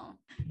 No.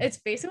 It's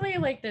basically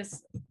like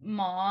this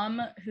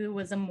mom who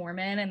was a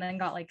Mormon and then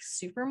got like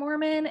super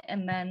Mormon.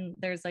 And then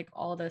there's like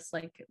all this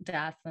like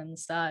death and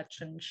such.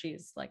 And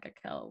she's like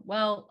a kill.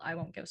 Well, I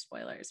won't give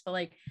spoilers, but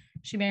like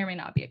she may or may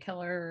not be a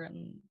killer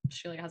and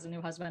she like has a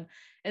new husband.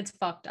 It's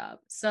fucked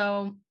up.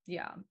 So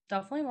yeah,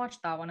 definitely watch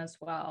that one as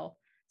well.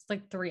 It's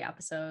like 3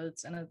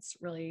 episodes and it's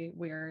really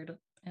weird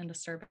and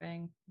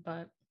disturbing,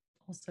 but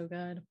also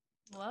good.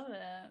 Love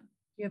it.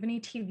 Do you have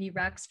any TV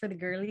recs for the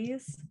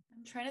girlies?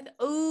 I'm trying to.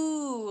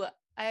 Oh,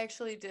 I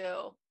actually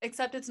do.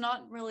 Except it's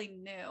not really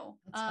new.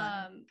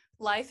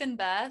 Life and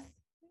Beth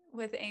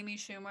with Amy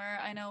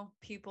Schumer. I know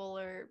people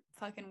are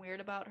fucking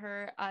weird about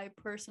her. I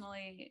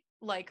personally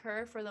like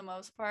her for the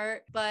most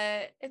part,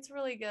 but it's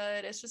really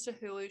good. It's just a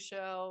Hulu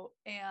show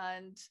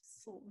and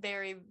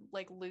very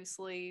like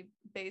loosely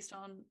based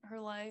on her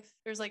life.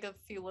 There's like a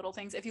few little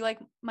things. If you like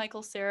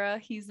Michael Cera,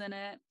 he's in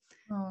it.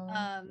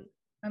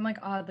 I'm like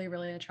oddly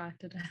really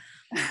attracted to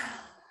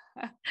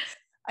him.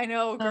 I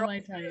know, girl. I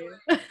tell you.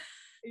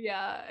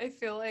 Yeah, I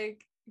feel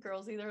like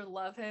girls either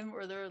love him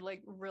or they're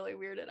like really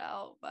weirded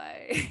out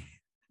by.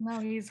 No,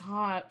 he's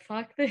hot.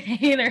 Fuck the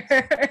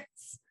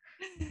haters.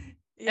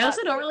 Yeah, I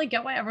also don't really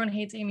get why everyone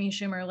hates Amy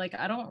Schumer. Like,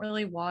 I don't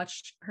really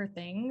watch her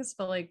things,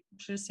 but like,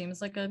 she just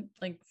seems like a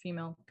like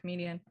female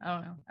comedian. I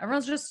don't know.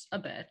 Everyone's just a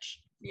bitch.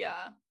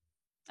 Yeah,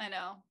 I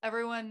know.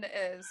 Everyone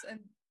is, and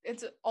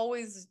it's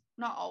always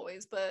not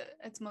always, but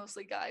it's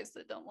mostly guys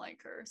that don't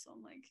like her. So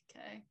I'm like,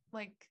 okay,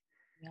 like,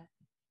 Yeah.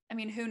 I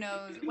mean, who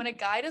knows? When a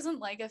guy doesn't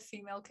like a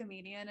female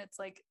comedian, it's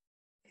like,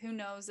 who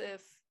knows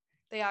if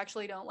they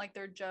actually don't like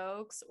their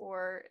jokes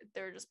or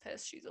they're just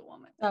pissed she's a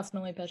woman.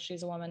 Definitely pissed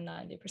she's a woman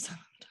 90%.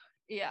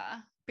 Yeah,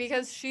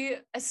 because she,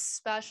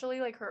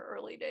 especially like her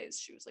early days,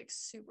 she was like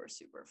super,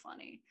 super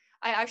funny.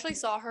 I actually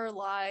saw her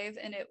live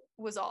and it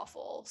was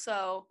awful.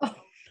 So,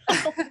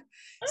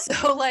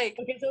 so like,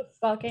 Okay, so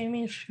fuck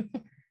Amy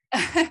Schumer.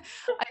 I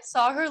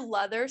saw her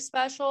Leather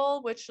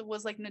special, which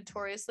was like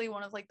notoriously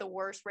one of like the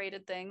worst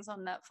rated things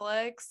on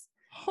Netflix.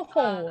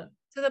 Oh,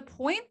 To the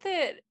point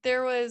that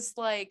there was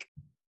like,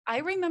 I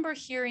remember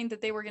hearing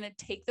that they were going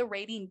to take the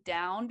rating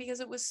down because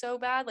it was so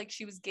bad. Like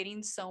she was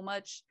getting so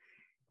much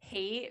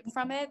hate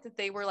from it that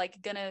they were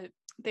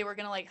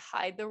gonna like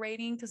hide the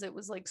rating because it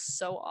was like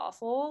so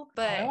awful.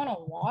 I But want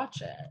to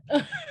watch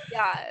it.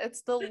 yeah,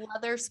 it's the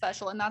Leather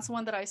special, and that's the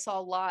one that I saw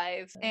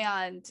live.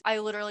 And I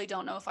literally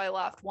don't know if I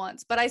laughed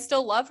once, but I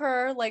still love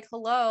her. Like,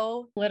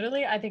 hello.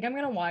 Literally, I think I'm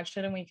gonna watch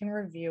it and we can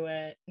review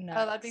it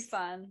Oh, that'd be next.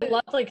 fun. I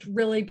love like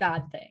really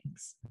bad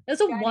things.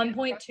 It's a Yeah,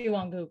 1.2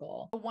 on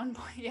Google. 1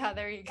 point. Yeah,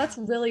 there you go. That's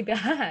really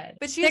bad.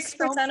 But she's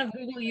 6% of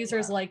Google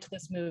users liked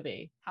this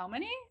movie. How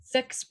many?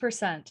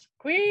 6%.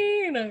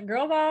 Queen,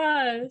 girl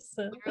boss.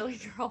 Literally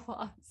girl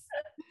boss.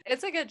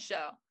 It's a good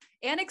show.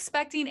 And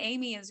Expecting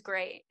Amy is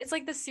great. It's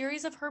like the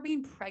series of her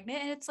being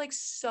pregnant, and it's like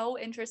so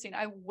interesting.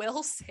 I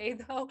will say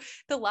though,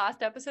 the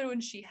last episode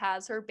when she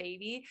has her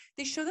baby,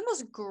 they show the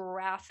most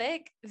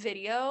graphic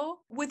video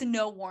with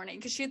no warning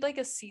because she had like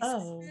a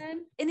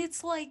C-section, and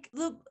it's like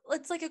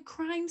a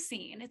crime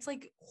scene. It's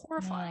like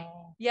horrifying.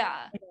 No, Yeah.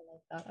 I don't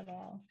like that at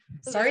all.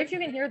 So Sorry there- if you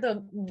can hear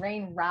the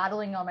rain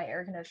rattling on my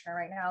air conditioner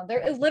right now.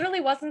 It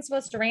literally wasn't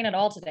supposed to rain at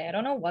all today. I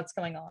don't know what's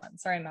going on.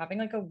 Sorry, I'm having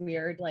like a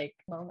weird like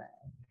moment.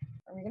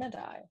 Are we gonna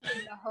die?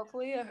 Yeah,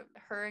 hopefully a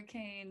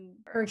hurricane.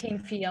 Hurricane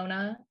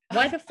Fiona.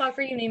 Why the fuck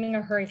are you naming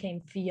a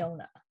hurricane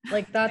Fiona?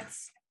 Like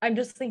I'm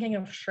just thinking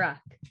of Shrek.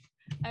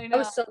 I I know.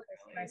 was so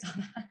pissed when I saw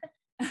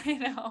that. I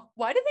know.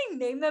 Why do they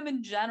name them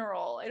in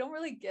general? I don't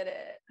really get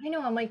it. I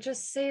know, I'm like,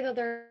 just say that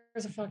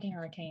there's a fucking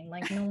hurricane.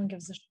 Like no one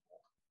gives a shit.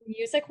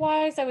 Music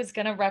wise, I was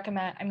gonna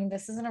recommend, I mean,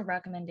 this isn't a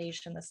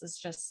recommendation, this is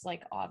just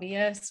like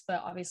obvious,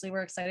 but obviously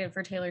we're excited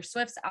for Taylor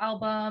Swift's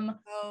album.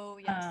 Oh,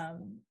 yes.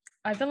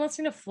 I've been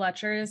listening to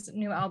Fletcher's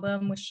new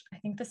album, which I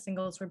think the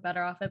singles were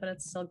better off it, but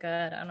it's still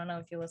good. I don't know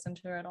if you listen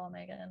to her at all,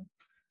 Megan.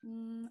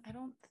 I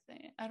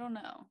don't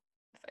know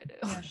if I do.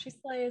 Yeah, she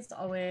slays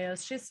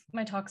always. She's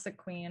my toxic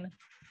queen.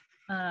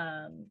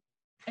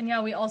 And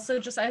yeah, we also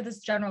just, I had this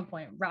general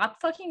point. Rap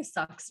fucking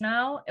sucks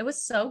now. It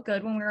was so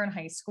good when we were in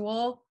high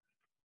school.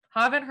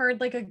 Haven't heard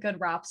like a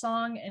good rap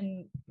song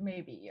in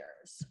maybe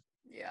years.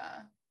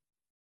 Yeah.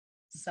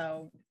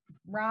 So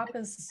rap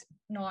is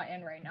not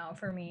in right now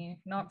for me,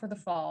 not for the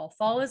fall.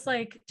 Fall is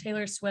like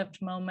Taylor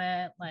Swift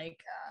moment, like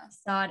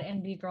sad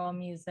indie girl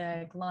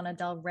music, Lana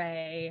Del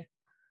Rey.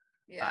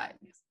 Yeah.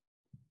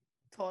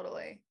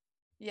 Totally.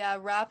 Yeah,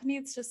 rap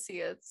needs to see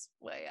its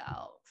way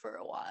out for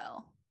a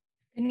while.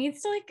 It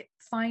needs to like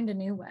find a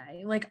new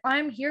way. Like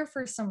I'm here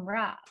for some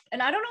rap.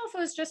 And I don't know if it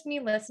was just me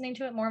listening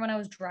to it more when I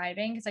was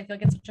driving, because I feel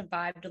like it's such a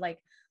vibe to like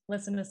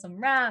listen to some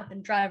rap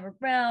and drive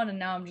around. And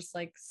now I'm just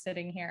like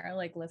sitting here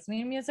like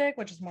listening to music,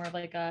 which is more of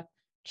like a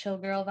chill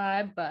girl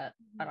vibe, but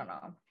I don't know.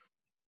 I feel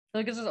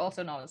like it's just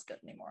also not as good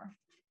anymore.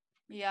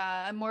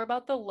 Yeah, I'm more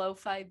about the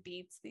lo-fi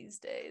beats these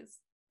days.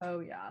 Oh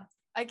yeah.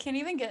 I can't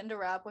even get into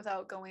rap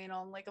without going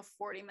on like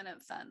a 40-minute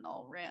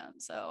fentanyl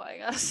rant. So I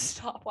gotta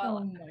stop while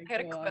I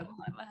gotta quit while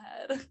I'm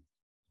ahead.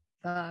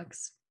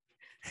 Sucks.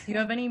 Do you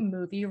have any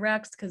movie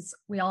recs? Because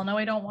we all know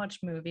I don't watch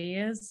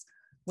movies.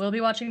 We'll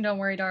be watching Don't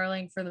Worry,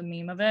 Darling for the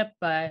meme of it,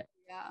 but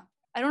yeah.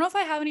 I don't know if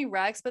I have any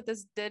recs, but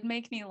this did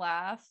make me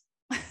laugh.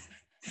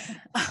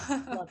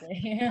 Love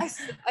it.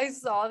 I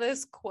saw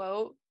this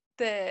quote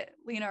that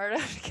Leonardo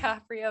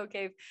DiCaprio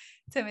gave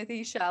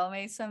Timothée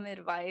Chalamet some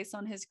advice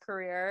on his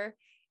career.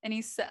 And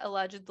he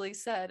allegedly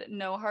said,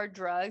 no hard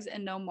drugs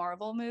and no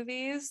Marvel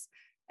movies.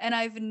 And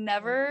I've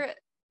never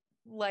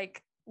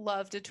like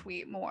loved a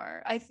tweet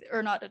more.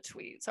 Or not a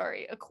tweet,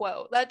 sorry, a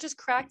quote. That just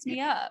cracked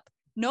me up.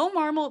 No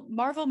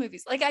Marvel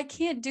movies. Like I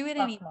can't do it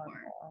anymore.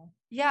 Marvel.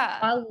 Yeah.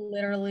 I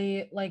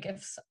literally like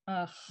if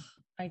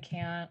I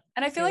can't.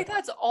 And I feel like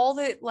that's all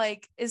that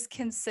like is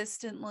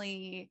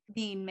consistently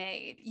being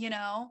made, you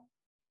know?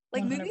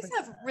 Like 100%. Movies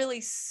have really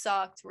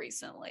sucked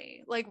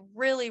recently. Like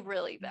really,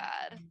 really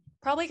bad.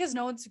 Probably because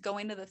no one's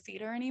going to the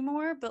theater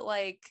anymore, but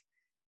like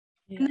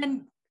and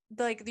then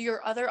like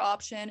your other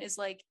option is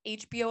like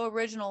HBO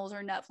originals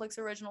or Netflix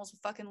originals with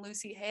fucking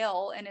Lucy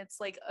Hale, and it's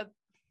like a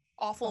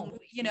awful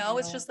movie, you know?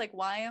 It's just like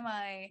why am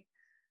I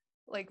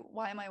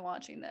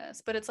watching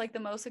this? But it's like the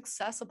most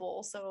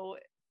accessible, so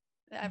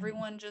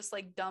everyone just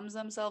like dumbs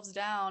themselves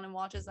down and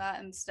watches that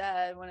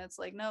instead, when it's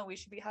like, no, we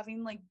should be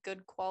having like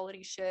good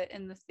quality shit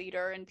in the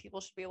theater and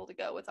people should be able to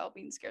go without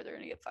being scared they're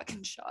gonna get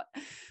fucking shot.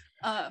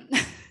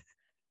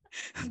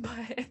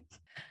 But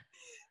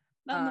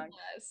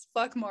Nonetheless,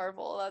 fuck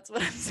Marvel. That's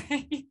what I'm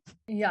saying.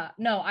 Yeah,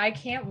 no, I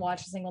can't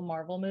watch a single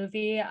Marvel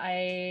movie.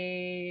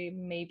 I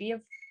maybe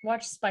have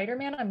watched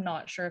Spider-Man. I'm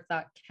not sure if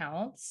that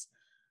counts,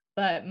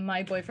 but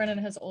my boyfriend and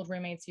his old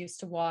roommates used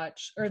to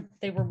watch, or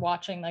they were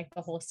watching like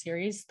the whole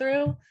series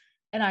through.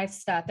 And I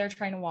sat there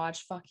trying to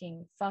watch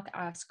fucking fuck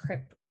ass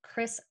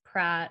Chris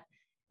Pratt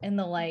in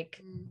the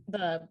like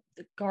the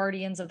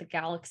Guardians of the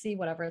Galaxy,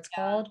 whatever it's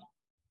called.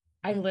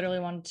 I literally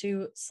wanted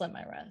to slit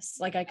my wrists.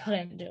 Like I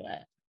couldn't do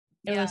it.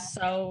 It was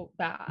so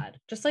bad.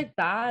 Just like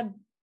bad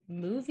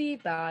movie,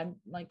 bad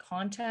like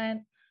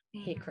content.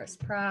 Hate Chris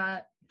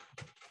Pratt.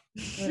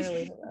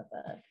 Literally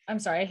horrific. I'm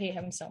sorry, I hate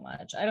him so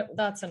much. I don't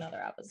that's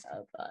another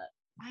episode, but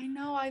I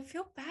know, I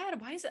feel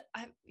bad. Why is it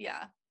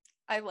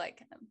I like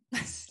him.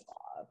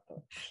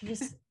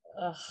 he's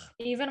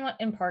even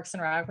in Parks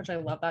and Rec, which I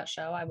love that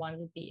show, I wanted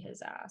to beat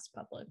his ass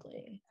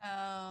publicly.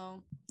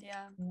 Oh,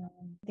 yeah.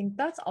 I think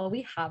that's all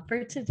we have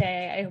for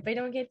today. I hope I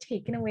don't get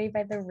taken away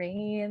by the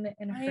rain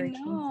and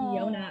Hurricane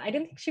Fiona. I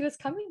didn't think she was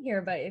coming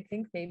here, but I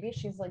think maybe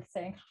she's like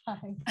saying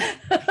hi.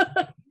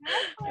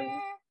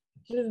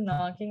 She's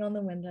knocking on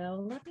the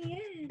window. Let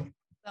me in.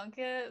 Don't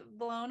get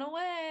blown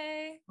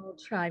away. I'll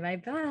try my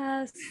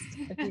best.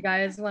 If you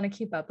guys want to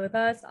keep up with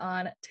us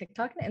on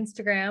TikTok and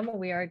Instagram,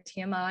 we are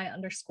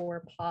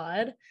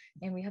TMI_pod,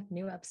 and we have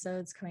new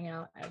episodes coming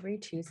out every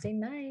Tuesday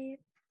night.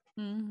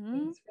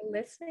 Thanks for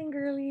listening,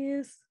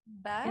 girlies.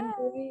 Bye. And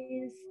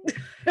boys.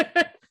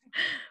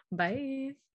 Bye.